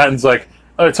 like, Pattinson's like,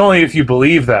 oh, it's only if you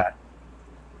believe that.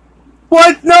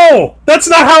 What? No! That's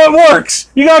not how it works!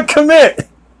 You gotta commit!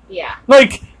 Yeah.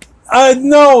 Like,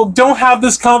 no, don't have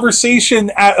this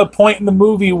conversation at a point in the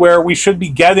movie where we should be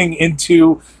getting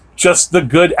into just the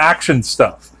good action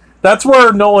stuff. That's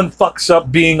where Nolan fucks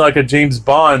up being, like, a James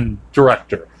Bond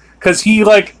director. Because he,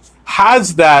 like,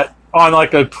 has that on,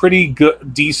 like, a pretty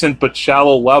good, decent but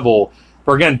shallow level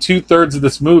for, again, 2/3 of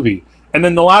this movie. And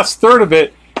then the last third of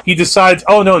it, he decides,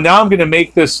 oh no, now I'm going to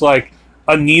make this, like,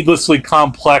 a needlessly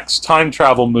complex time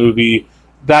travel movie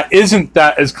that isn't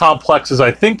that as complex as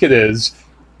I think it is,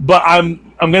 but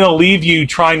I'm going to leave you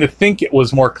trying to think it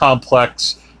was more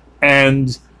complex.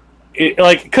 And it,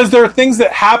 like, because there are things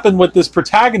that happen with this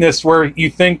protagonist where you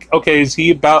think, okay, is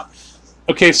he about...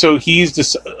 Okay, so he's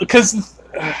just... Because...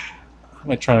 how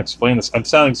am I trying to explain this? I'm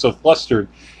sounding so flustered.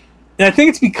 And I think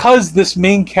it's because this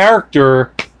main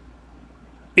character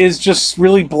is just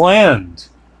really bland.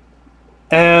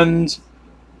 And,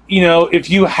 you know, if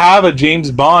you have a James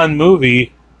Bond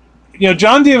movie... You know,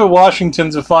 John David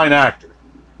Washington's a fine actor.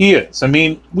 He is. I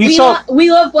mean, we love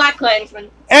BlacKkKlansman.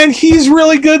 And he's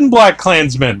really good in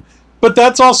BlacKkKlansman. But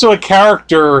that's also a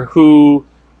character who...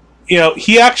 You know,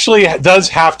 he actually does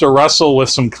have to wrestle with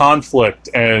some conflict,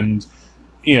 and,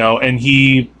 you know, and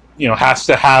he, you know, has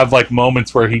to have, like,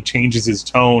 moments where he changes his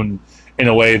tone in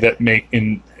a way that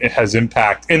it has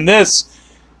impact. In this,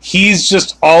 he's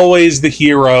just always the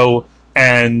hero,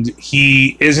 and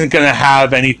he isn't going to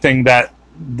have anything that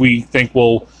we think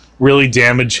will really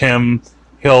damage him.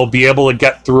 He'll be able to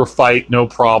get through a fight, no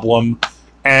problem.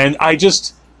 And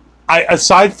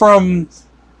aside from...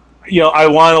 You know, I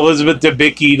want Elizabeth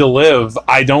Debicki to live.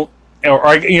 I don't,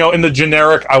 or you know, in the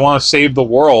generic, I want to save the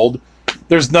world.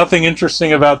 there's nothing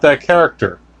interesting about that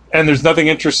character, and there's nothing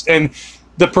interesting. And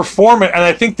the performance, and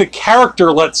I think the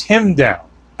character lets him down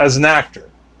as an actor.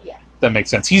 Yeah, that makes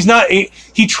sense. He's not.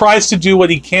 He tries to do what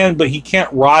he can, but he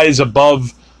can't rise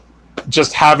above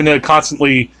just having to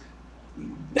constantly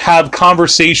have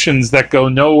conversations that go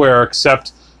nowhere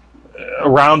except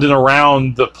around and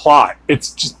around the plot.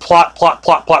 It's just plot.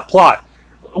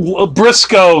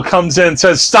 Briscoe comes in and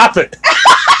says, "Stop it."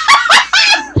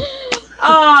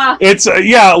 It's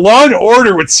Law and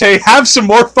Order would say, "Have some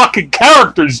more fucking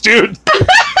characters, dude."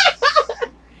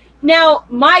 Now,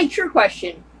 my true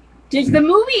question: does the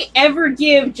movie ever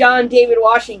give John David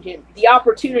Washington the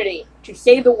opportunity to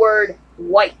say the word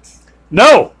 "white"?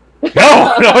 No,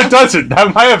 it doesn't.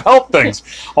 That might have helped things.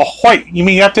 A white. You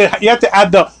mean you have to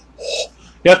add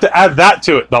that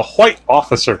to it. The white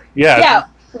officer. Yeah. Yeah.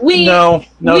 We he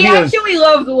actually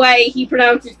love the way he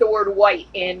pronounces the word "white"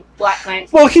 in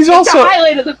BLAAAAAAMMMM. Well, he's also the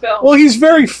highlight of the film. Well, he's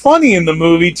very funny in the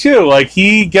movie too. Like,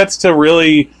 he gets to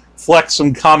really flex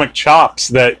some comic chops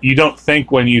that you don't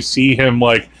think when you see him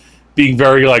like being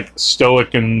very like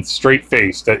stoic and straight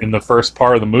faced in the first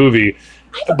part of the movie.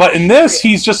 But in this,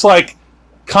 he's just like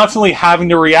constantly having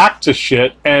to react to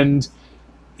shit, and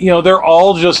they're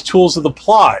all just tools of the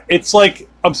plot. It's like,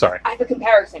 I'm sorry. I have a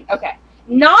comparison. Okay.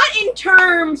 Not in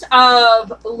terms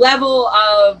of level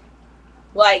of,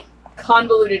 like,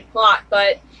 convoluted plot,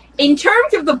 but in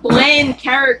terms of the bland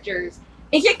characters,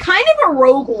 is it kind of a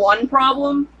Rogue One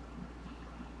problem?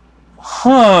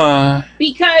 Huh.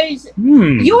 Because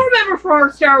you'll remember from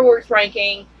our Star Wars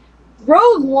ranking,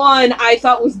 Rogue One I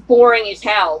thought was boring as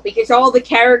hell, because all the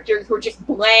characters were just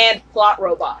bland plot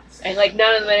robots, and, like,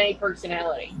 none of them had any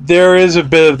personality. There is a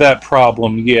bit of that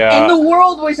problem, yeah. And the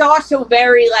world was also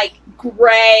very, like,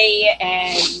 gray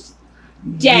and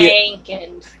dank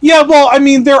and... Yeah, well, I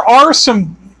mean, there are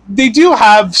some... They do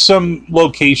have some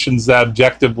locations that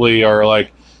objectively are,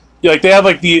 like... they have,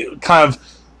 like, the kind of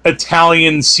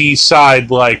Italian seaside,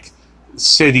 like,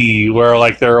 city where,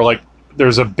 like,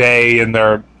 there's a bay and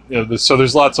so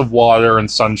there's lots of water and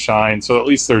sunshine, so at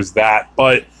least there's that.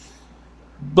 But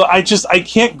I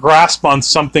can't grasp on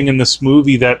something in this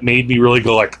movie that made me really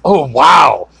go, like, oh,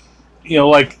 wow!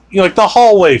 Like the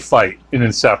hallway fight in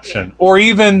Inception, or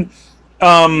even,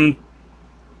 and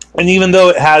even though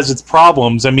it has its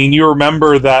problems, I mean, you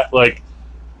remember that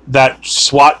that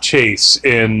SWAT chase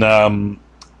in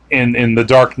The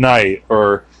Dark Knight,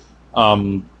 or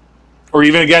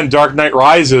even again Dark Knight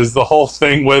Rises, the whole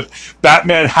thing with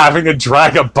Batman having to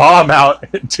drag a bomb out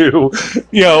to,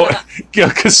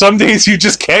 because some days you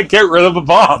just can't get rid of a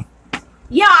bomb.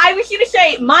 Yeah, I was going to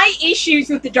say, my issues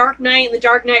with The Dark Knight and The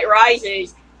Dark Knight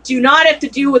Rises do not have to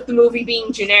do with the movie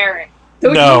being generic.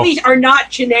 Those movies are not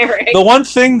generic. The one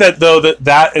thing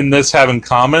that and this have in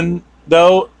common,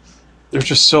 though, they're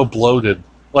just so bloated.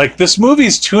 Like, this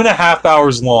movie's 2.5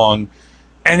 hours long,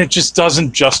 and it just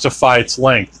doesn't justify its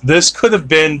length. This could have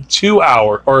been 2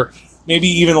 hours, or maybe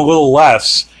even a little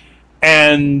less,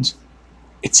 and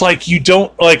it's like you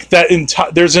don't, like, that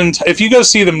if you go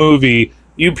see the movie...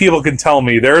 You people can tell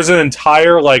me there's an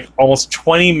entire, like, almost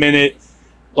 20-minute,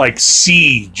 like,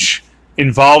 siege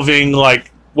involving,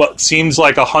 like, what seems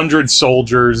like 100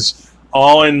 soldiers,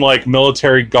 all in, like,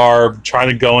 military garb, trying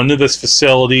to go into this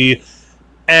facility,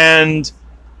 and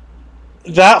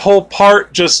that whole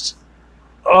part just,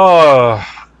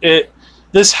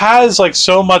 this has, like,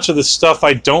 so much of the stuff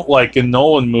I don't like in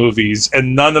Nolan movies,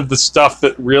 and none of the stuff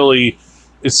that really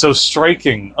is so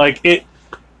striking. Like,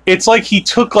 it's like he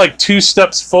took, like, 2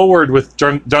 steps forward with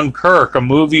Dunkirk, a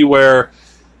movie where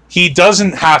he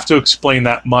doesn't have to explain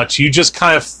that much. You just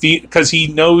kind of feel, because he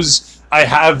knows I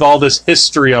have all this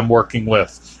history I'm working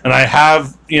with, and I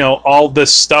have, all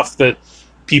this stuff that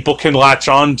people can latch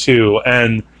onto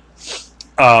and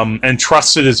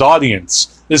trusted his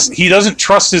audience. He doesn't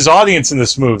trust his audience in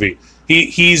this movie.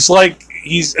 He's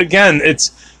again,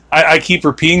 I keep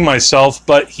repeating myself,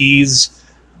 but he's,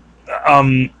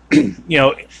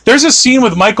 there's a scene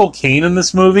with Michael Caine in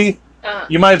this movie.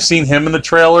 You might have seen him in the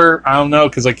trailer. I don't know,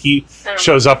 because, like, he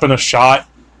shows up in a shot.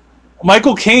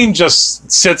 Michael Caine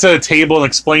just sits at a table and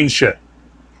explains shit.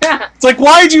 It's like,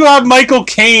 why did you have Michael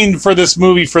Caine for this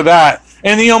movie for that?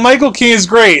 And, Michael Caine is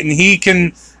great, and he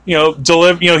can,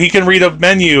 deliver, he can read a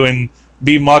menu and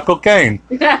be Michael Caine.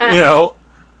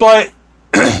 But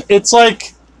it's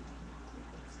like,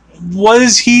 what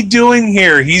is he doing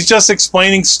here? He's just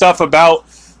explaining stuff about,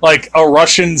 like, a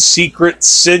Russian secret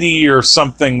city or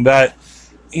something that,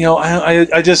 I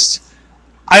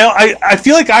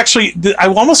feel like, actually, I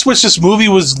almost wish this movie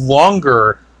was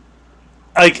longer,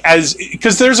 like,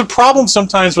 because there's a problem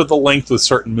sometimes with the length with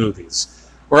certain movies,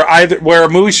 where a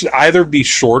movie should either be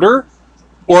shorter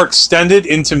or extended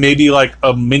into maybe like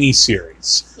a mini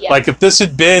series. Yeah. Like if this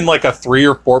had been like a 3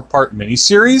 or 4 part mini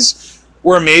series,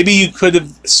 where maybe you could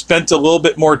have spent a little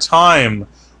bit more time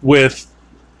with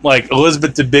like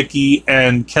Elizabeth Debicki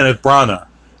and Kenneth Branagh,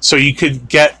 so you could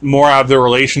get more out of their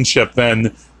relationship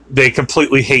than they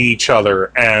completely hate each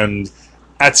other, and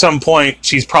at some point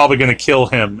she's probably going to kill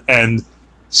him, and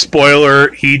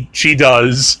spoiler, she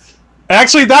does.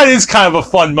 Actually, that is kind of a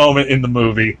fun moment in the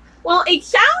movie. Well, it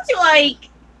sounds like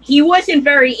he wasn't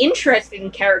very interested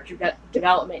in character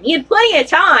development. He had plenty of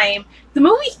time. The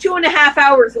movie's 2.5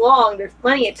 hours long. There's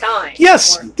plenty of time.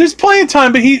 Yes, there's plenty of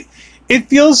time, but it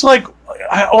feels like,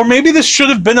 or maybe this should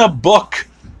have been a book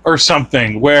or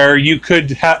something where you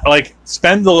could like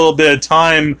spend a little bit of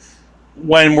time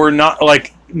when we're not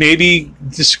like maybe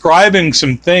describing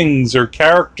some things or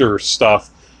character stuff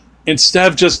instead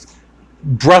of just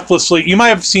breathlessly. You might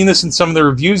have seen this in some of the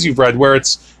reviews you've read where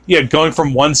it's going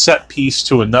from one set piece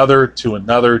to another to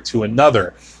another to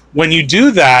another. When you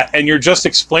do that and you're just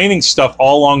explaining stuff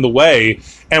all along the way,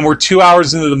 and we're 2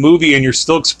 hours into the movie and you're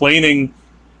still explaining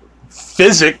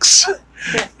physics,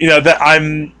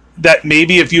 that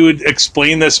maybe if you would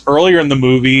explain this earlier in the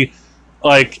movie,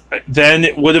 like, then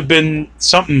it would have been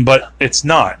something, but it's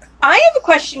not. I have a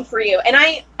question for you, and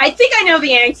I think I know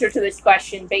the answer to this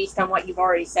question based on what you've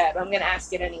already said, but I'm going to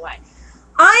ask it anyway.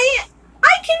 I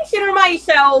consider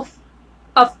myself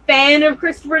a fan of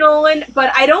Christopher Nolan,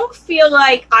 but I don't feel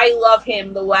like I love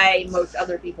him the way most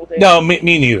other people do. No, me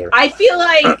neither. I feel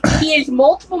like he has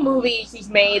multiple movies he's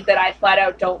made that I flat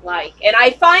out don't like. And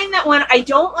I find that when I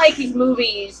don't like his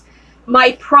movies,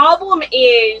 my problem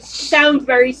sounds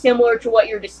very similar to what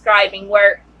you're describing,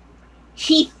 where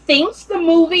he thinks the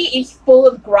movie is full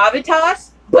of gravitas,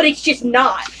 but it's just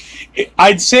not.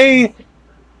 I'd say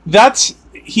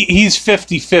he's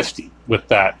 50-50 with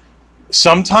that.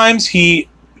 Sometimes he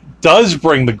does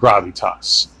bring the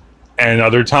gravitas, and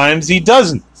other times he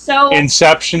doesn't. So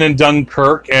Inception and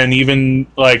Dunkirk, and even,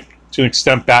 like, to an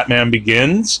extent, Batman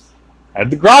Begins,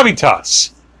 had the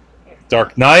gravitas.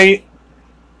 Dark Knight,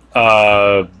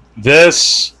 the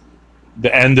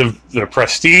end of The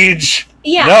Prestige.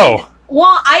 Yeah. No.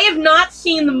 Well, I have not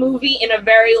seen the movie in a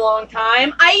very long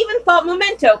time. I even thought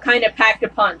Memento kind of packed a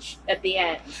punch at the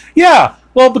end. Yeah,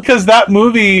 well, because that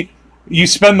movie, you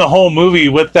spend the whole movie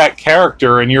with that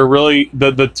character, and you're really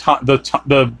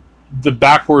the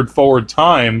backward forward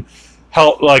time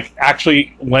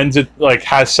actually lends it, like,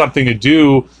 has something to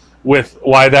do with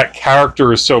why that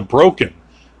character is so broken.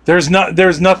 There's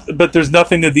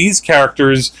nothing to these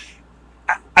characters.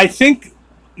 I think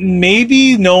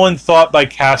maybe Nolan thought by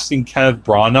casting Kenneth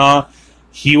Branagh,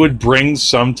 he would bring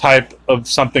some type of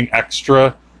something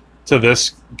extra to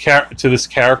this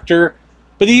character,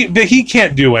 but he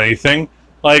can't do anything.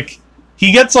 Like,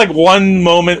 he gets like one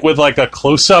moment with like a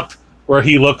close up where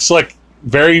he looks like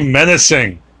very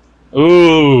menacing.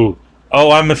 Ooh,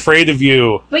 oh, I'm afraid of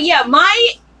you. But yeah,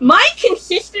 my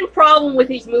consistent problem with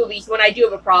these movies, when I do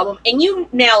have a problem, and you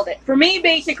nailed it. For me,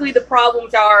 basically, the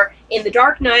problems are in The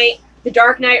Dark Knight, The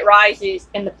Dark Knight Rises,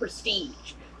 and The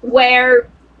Prestige, where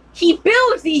he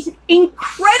builds these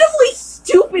incredibly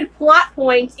stupid plot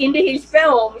points into his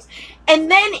films,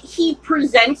 and then he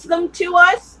presents them to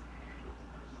us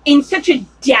in such a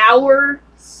dour,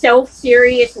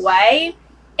 self-serious way,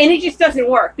 and it just doesn't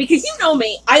work. Because you know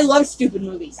me, I love stupid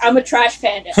movies. I'm a trash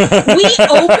panda. We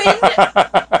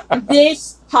opened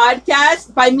this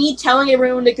podcast by me telling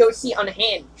everyone to go see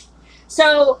Unhinged.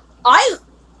 So,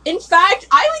 in fact,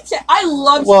 I would say I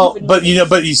love stupid movies.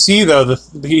 But you see though,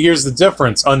 here's the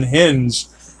difference. Unhinged,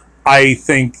 I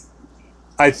think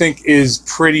is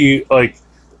pretty, like,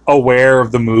 aware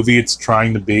of the movie it's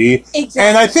trying to be. Exactly.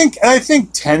 And I think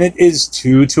Tenet is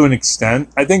too, to an extent.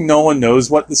 I think no one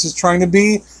knows what this is trying to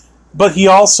be, but he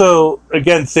also,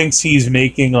 again, thinks he's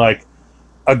making like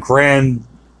a grand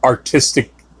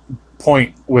artistic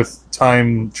point with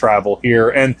time travel here.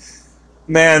 And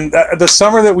man, the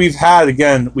summer that we've had,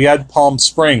 again, we had Palm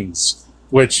Springs,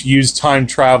 which used time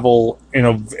travel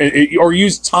or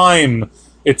used time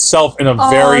itself in a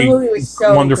very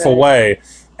wonderful way.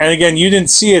 And again, you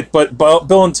didn't see it, but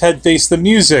Bill and Ted Face the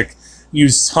Music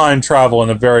used time travel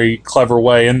in a very clever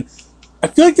way. And I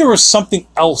feel like there was something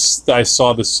else that I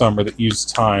saw this summer that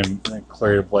used time in a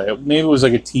creative way. Maybe it was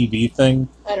like a TV thing.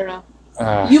 I don't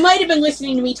know. You might have been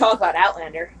listening to me talk about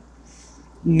Outlander.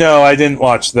 No, I didn't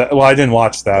watch that. Well, I didn't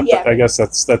watch that, yeah. But I guess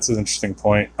that's an interesting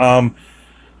point.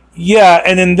 Yeah,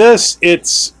 and in this,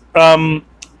 it's funny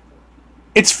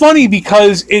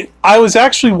because I was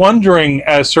actually wondering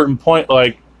at a certain point,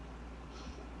 like,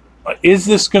 is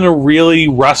this going to really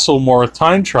wrestle more with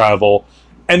time travel?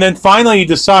 And then finally he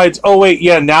decides, oh wait,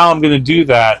 yeah, now I'm going to do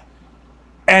that.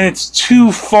 And it's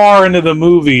too far into the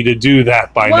movie to do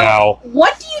that by now.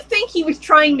 What do you think he was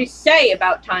trying to say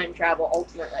about time travel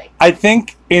ultimately? I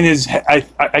think in his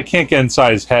I can't get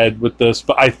inside his head with this,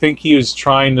 but I think he was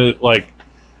trying to like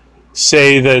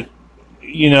say that,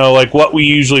 you know, like what we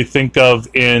usually think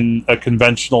of in a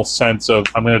conventional sense of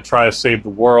I'm going to try to save the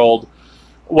world.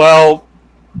 Well,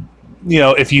 you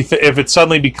know, if it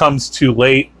suddenly becomes too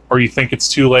late, or you think it's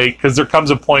too late, because there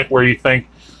comes a point where you think,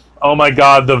 oh my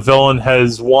god, the villain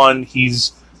has won.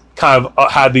 He's kind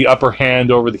of had the upper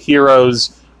hand over the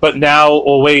heroes. But now,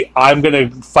 oh wait, I'm going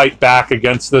to fight back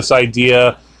against this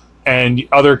idea. And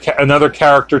another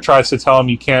character tries to tell him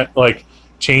you can't like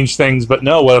change things. But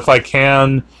no, what if I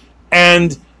can?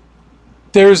 And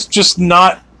there's just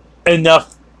not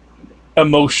enough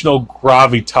emotional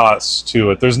gravitas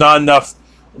to it. There's not enough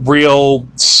real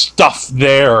stuff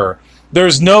there.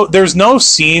 There's no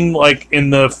scene like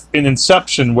in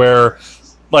Inception where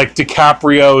like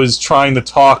DiCaprio is trying to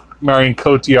talk Marion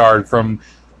Cotillard from,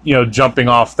 you know, jumping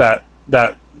off that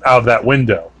out of that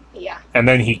window. Yeah. And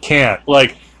then he can't.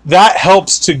 Like that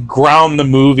helps to ground the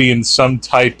movie in some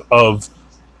type of,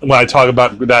 when I talk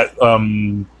about that,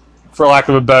 for lack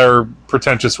of a better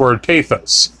pretentious word,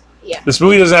 pathos. Yeah. This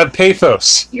movie doesn't have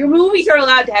pathos. Your movies are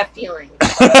allowed to have feelings.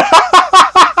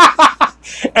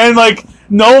 And like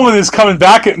Nolan is coming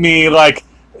back at me like,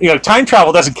 you know, time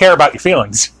travel doesn't care about your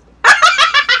feelings.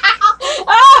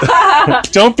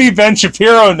 Don't be Ben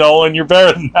Shapiro, Nolan. You're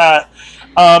better than that.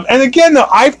 And again, though,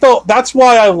 I felt that's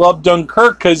why I love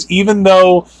Dunkirk, because even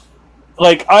though,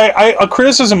 like, a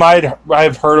criticism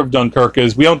I've heard of Dunkirk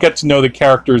is we don't get to know the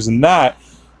characters in that.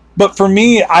 But for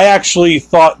me, I actually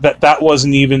thought that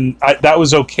wasn't even that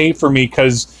was okay for me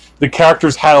because the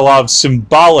characters had a lot of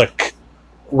symbolic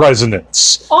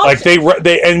resonance. Awesome. Like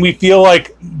they and we feel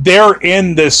like they're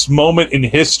in this moment in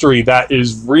history that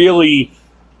is really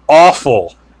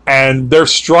awful, and they're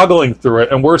struggling through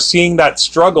it, and we're seeing that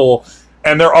struggle,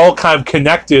 and they're all kind of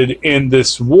connected in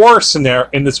this war scenario,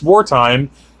 in this wartime,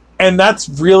 and that's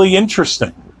really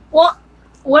interesting. Well,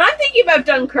 when I'm thinking about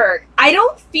Dunkirk, I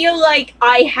don't feel like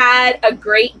I had a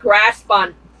great grasp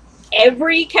on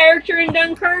every character in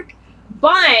Dunkirk,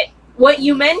 but what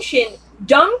you mentioned,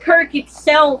 Dunkirk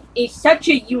itself is such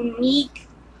a unique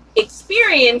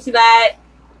experience that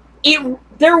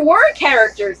there were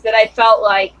characters that I felt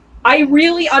like, I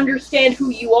really understand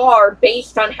who you are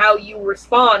based on how you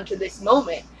respond to this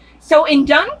moment. So in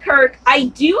Dunkirk, I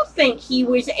do think he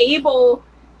was able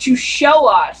to show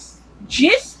us,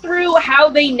 just through how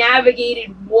they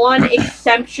navigated one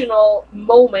exceptional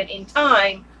moment in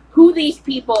time, who these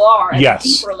people are at a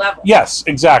deeper level. Yes,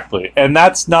 exactly. And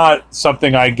that's not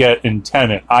something I get in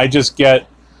Tenet. I just get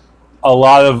a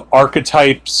lot of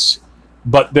archetypes,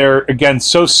 but they're, again,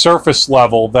 so surface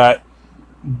level that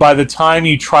by the time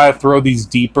you try to throw these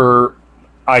deeper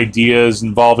ideas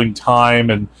involving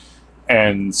time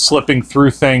and slipping through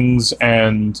things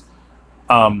and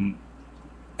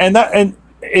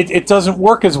it doesn't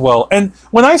work as well. And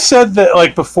when I said that,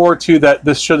 like before too, that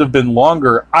this should have been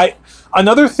longer,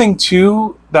 another thing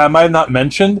too that I might have not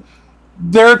mentioned,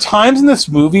 there are times in this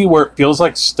movie where it feels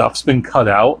like stuff's been cut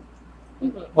out.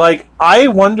 Mm-hmm. Like I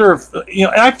wonder if, you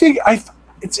know, and I think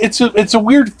it's a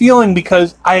weird feeling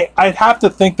because I'd have to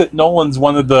think that Nolan's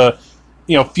one of the,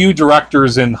 you know, few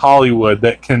directors in Hollywood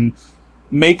that can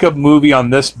make a movie on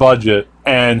this budget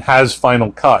and has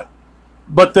final cut.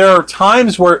 But there are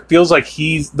times where it feels like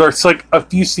there's like a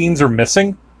few scenes are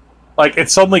missing. Like it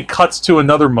suddenly cuts to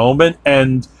another moment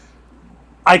and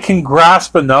I can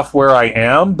grasp enough where I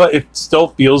am, but it still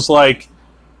feels like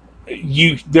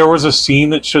there was a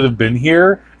scene that should have been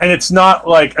here. And it's not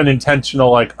like an intentional,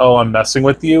 like, oh, I'm messing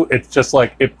with you. It's just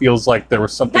like, it feels like there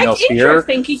was something else here. That's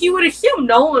interesting, because you would assume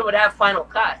Nolan would have final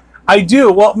cut. I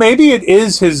do. Well, maybe it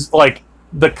is his, like,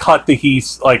 the cut that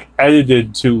he's, like,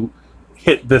 edited to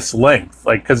hit this length,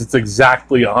 like, because it's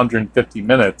exactly 150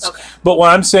 minutes. Okay. But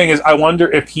what I'm saying is, I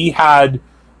wonder if he had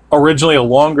originally a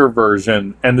longer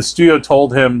version, and the studio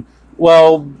told him,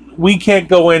 well, we can't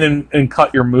go in and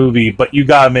cut your movie, but you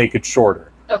gotta make it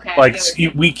shorter. Okay. Like,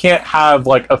 we can't have,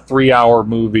 like, a 3-hour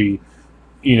movie,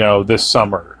 you know, this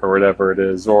summer, or whatever it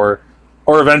is. Or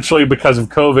eventually, because of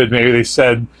COVID, maybe they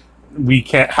said, we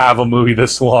can't have a movie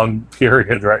this long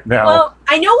period right now. Well,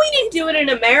 I know we didn't do it in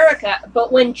America,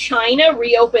 but when China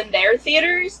reopened their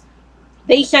theaters,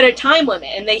 they set a time limit,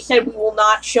 and they said we will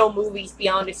not show movies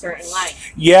beyond a certain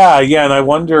length. Yeah, and I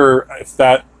wonder if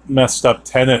that messed up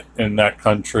Tenet in that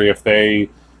country, if they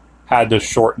had to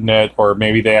shorten it, or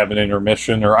maybe they have an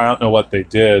intermission, or I don't know what they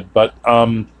did. But,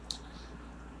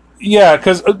 Yeah,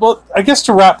 because, well, I guess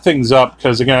to wrap things up,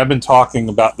 because, again, I've been talking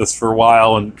about this for a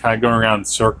while and kind of going around in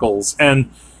circles, and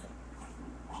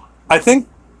I think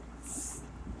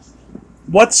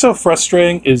what's so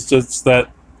frustrating is just that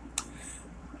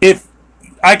if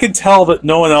I could tell that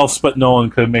no one else but Nolan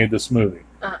could have made this movie.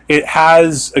 It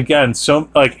has, again, so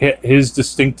like his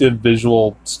distinctive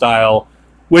visual style,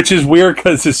 which is weird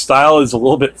because his style is a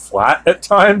little bit flat at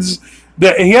times.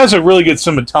 He has a really good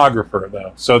cinematographer,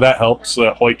 though, so that helps.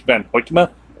 Hoyte van Hoytema,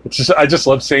 which is, I just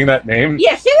love saying that name.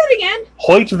 Yeah, say that again.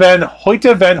 Hoyte van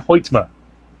Hoytema.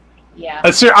 Yeah.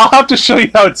 I'll have to show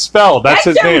you how it's spelled. That's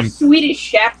his name. Swedish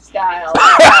chef style. is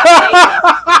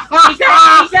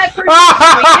that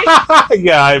person Swedish?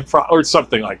 Yeah, or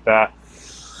something like that.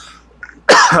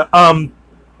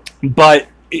 But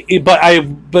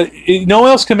no one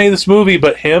else can make this movie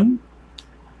but him.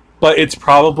 But it's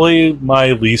probably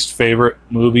my least favorite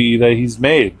movie that he's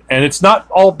made, and it's not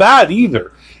all bad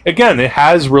either. Again, it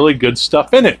has really good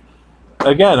stuff in it.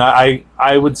 Again,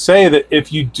 I would say that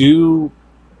if you do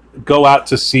go out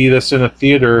to see this in a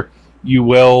theater, you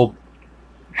will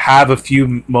have a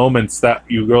few moments that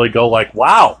you really go like,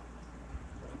 wow,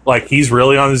 like he's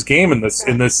really on his game in this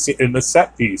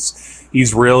set piece.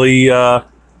 He's really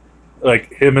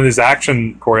like him and his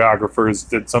action choreographers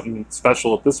did something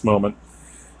special at this moment.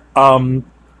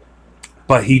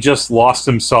 But he just lost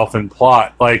himself in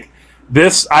plot. Like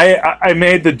this, I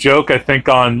made the joke, I think,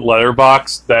 on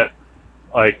Letterboxd that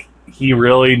like he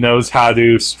really knows how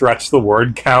to stretch the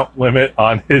word count limit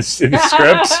on his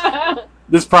scripts.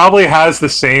 This probably has the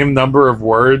same number of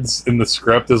words in the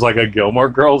script as like a Gilmore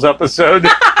Girls episode.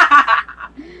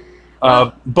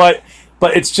 But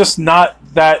it's just not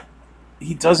that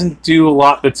he doesn't do a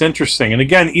lot that's interesting. And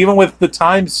again, even with the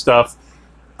time stuff,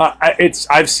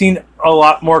 I've seen a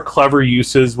lot more clever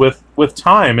uses with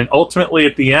time, and ultimately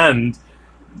at the end,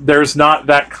 there's not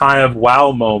that kind of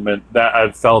wow moment that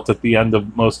I've felt at the end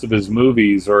of most of his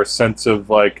movies, or a sense of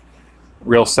like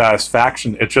real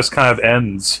satisfaction. It just kind of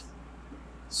ends.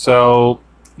 So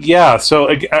yeah, so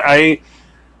I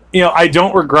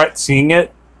don't regret seeing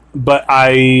it, but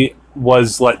I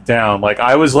was let down. Like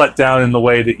I was let down in the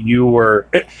way that you were,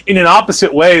 in an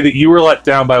opposite way that you were let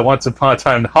down by Once Upon a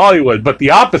Time in Hollywood, but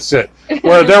the opposite,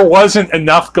 where there wasn't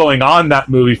enough going on in that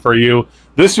movie for you.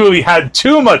 This movie had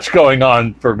too much going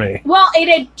on for me. Well, it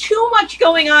had too much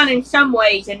going on in some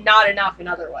ways and not enough in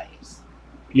other ways.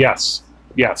 Yes,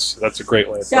 that's a great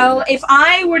way of So if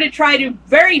I were to try to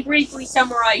very briefly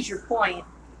summarize your point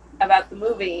about the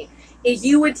movie, is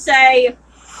you would say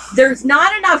there's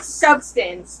not enough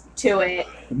substance to it,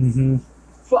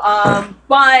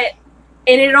 but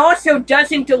it also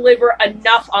doesn't deliver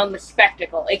enough on the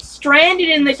spectacle. It's stranded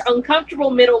in this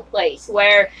uncomfortable middle place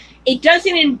where it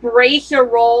doesn't embrace a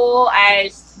role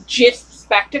as just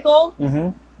spectacle,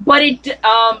 but it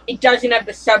doesn't have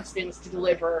the substance to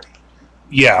deliver.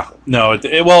 Yeah, no,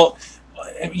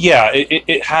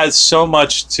 it has so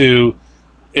much to.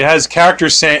 It has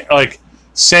characters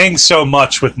saying so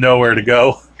much with nowhere to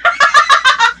go.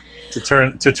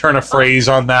 to turn a phrase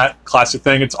on that classic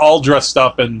thing, it's all dressed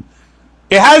up, and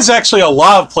it has actually a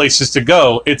lot of places to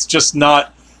go. It's just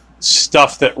not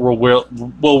stuff that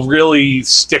will really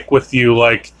stick with you.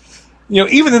 Like,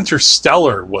 even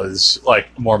Interstellar was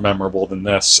like more memorable than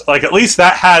this. Like at least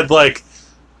that had like,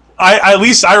 I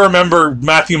remember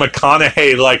Matthew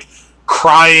McConaughey like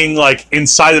crying like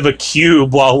inside of a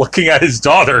cube while looking at his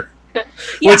daughter.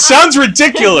 Yeah, which sounds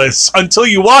ridiculous until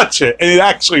you watch it, and it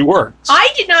actually works. I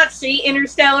did not see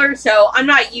Interstellar, so I'm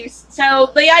not used. So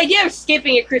the idea of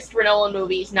skipping a Christopher Nolan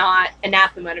movie is not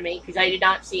anathema to me, because I did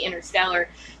not see Interstellar.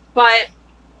 But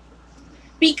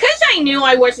because I knew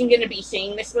I wasn't going to be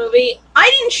seeing this movie, I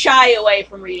didn't shy away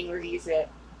from reading reviews of it.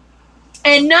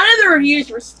 And none of the reviews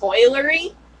were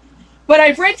spoilery, but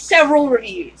I've read several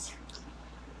reviews.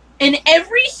 And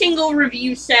every single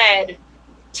review said,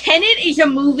 Tenet is a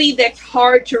movie that's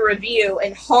hard to review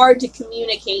and hard to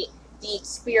communicate the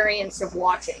experience of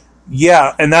watching.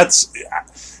 Yeah, and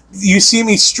you see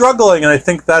me struggling, and I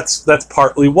think that's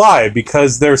partly why,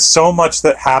 because there's so much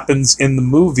that happens in the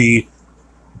movie,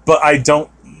 but I don't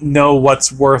know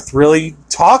what's worth really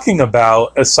talking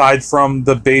about aside from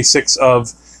the basics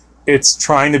of it's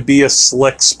trying to be a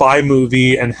slick spy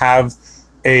movie and have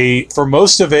for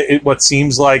most of it what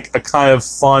seems like a kind of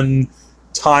fun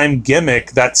time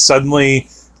gimmick that suddenly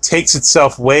takes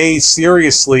itself way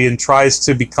seriously and tries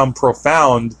to become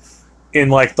profound in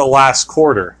like the last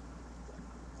quarter.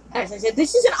 As I said,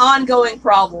 this is an ongoing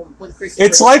problem with Christopher.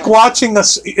 It's like watching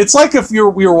us. It's like if we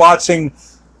were watching,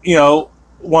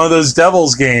 one of those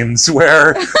Devil's games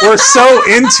where we're so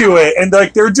into it and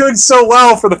like they're doing so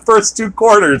well for the first 2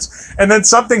 quarters, and then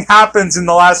something happens in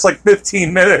the last like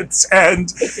 15 minutes,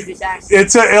 and It's a disaster.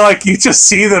 it's like you just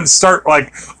see them start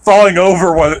like falling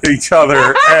over each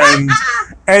other,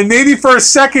 and maybe for a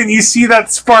second you see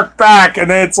that spark back, and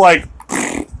then it's like.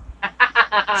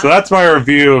 So that's my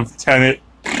review of Tenet.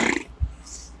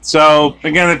 So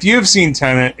again, if you've seen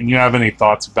Tenet and you have any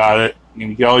thoughts about it,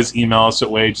 you can always email us at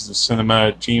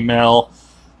wagesofcinema@gmail.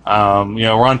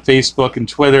 We're on Facebook and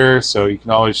Twitter, so you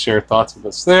can always share thoughts with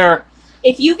us there.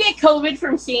 If you get COVID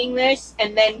from seeing this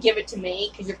and then give it to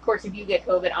me, because of course if you get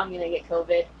COVID, I'm going to get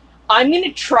COVID, I'm going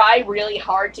to try really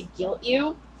hard to guilt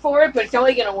you for it, but it's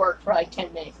only going to work for like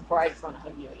 10 minutes before I just want to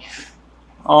hug you again.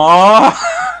 Aww.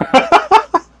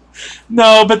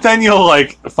 No, but then you'll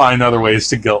like find other ways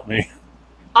to guilt me.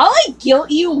 I'll like guilt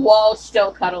you while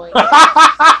still cuddling.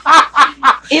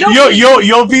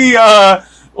 You'll be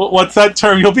what's that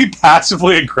term? You'll be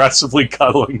passively aggressively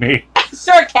cuddling me.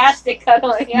 Sarcastic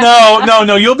cuddling. Yeah.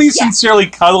 No. You'll be sincerely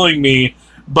cuddling me,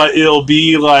 but it'll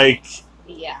be like,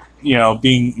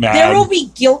 being mad. There will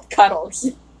be guilt cuddles.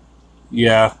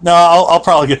 Yeah. No, I'll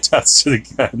probably get tested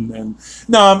again, and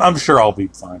no, I'm sure I'll be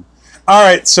fine. All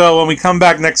right. So when we come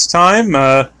back next time,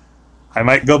 I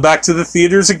might go back to the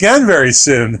theaters again very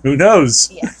soon. Who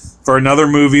knows? Yes. For another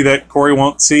movie that Korey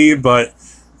won't see, but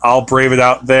I'll brave it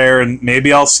out there, and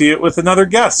maybe I'll see it with another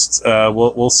guest.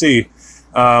 We'll see.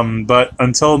 But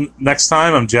until next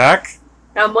time, I'm Jack.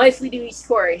 I'm Wifely Dewey's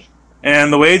Korey.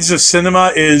 And the Wages of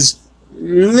Cinema is...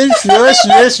 Well,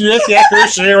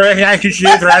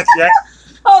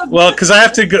 because I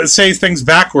have to say things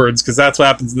backwards, because that's what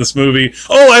happens in this movie.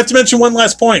 Oh, I have to mention one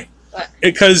last point.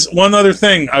 Because one other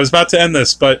thing, I was about to end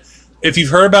this, but if you've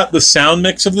heard about the sound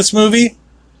mix of this movie,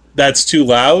 that's too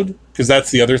loud, because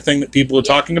that's the other thing that people are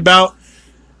talking about.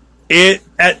 It,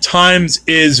 at times,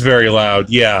 is very loud.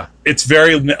 Yeah, it's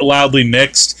very loudly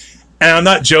mixed. And I'm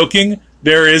not joking.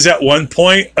 There is, at one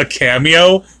point, a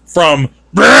cameo from...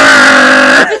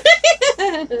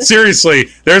 Seriously,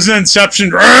 there's an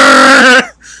Inception...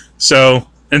 So,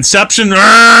 Inception...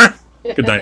 Good night.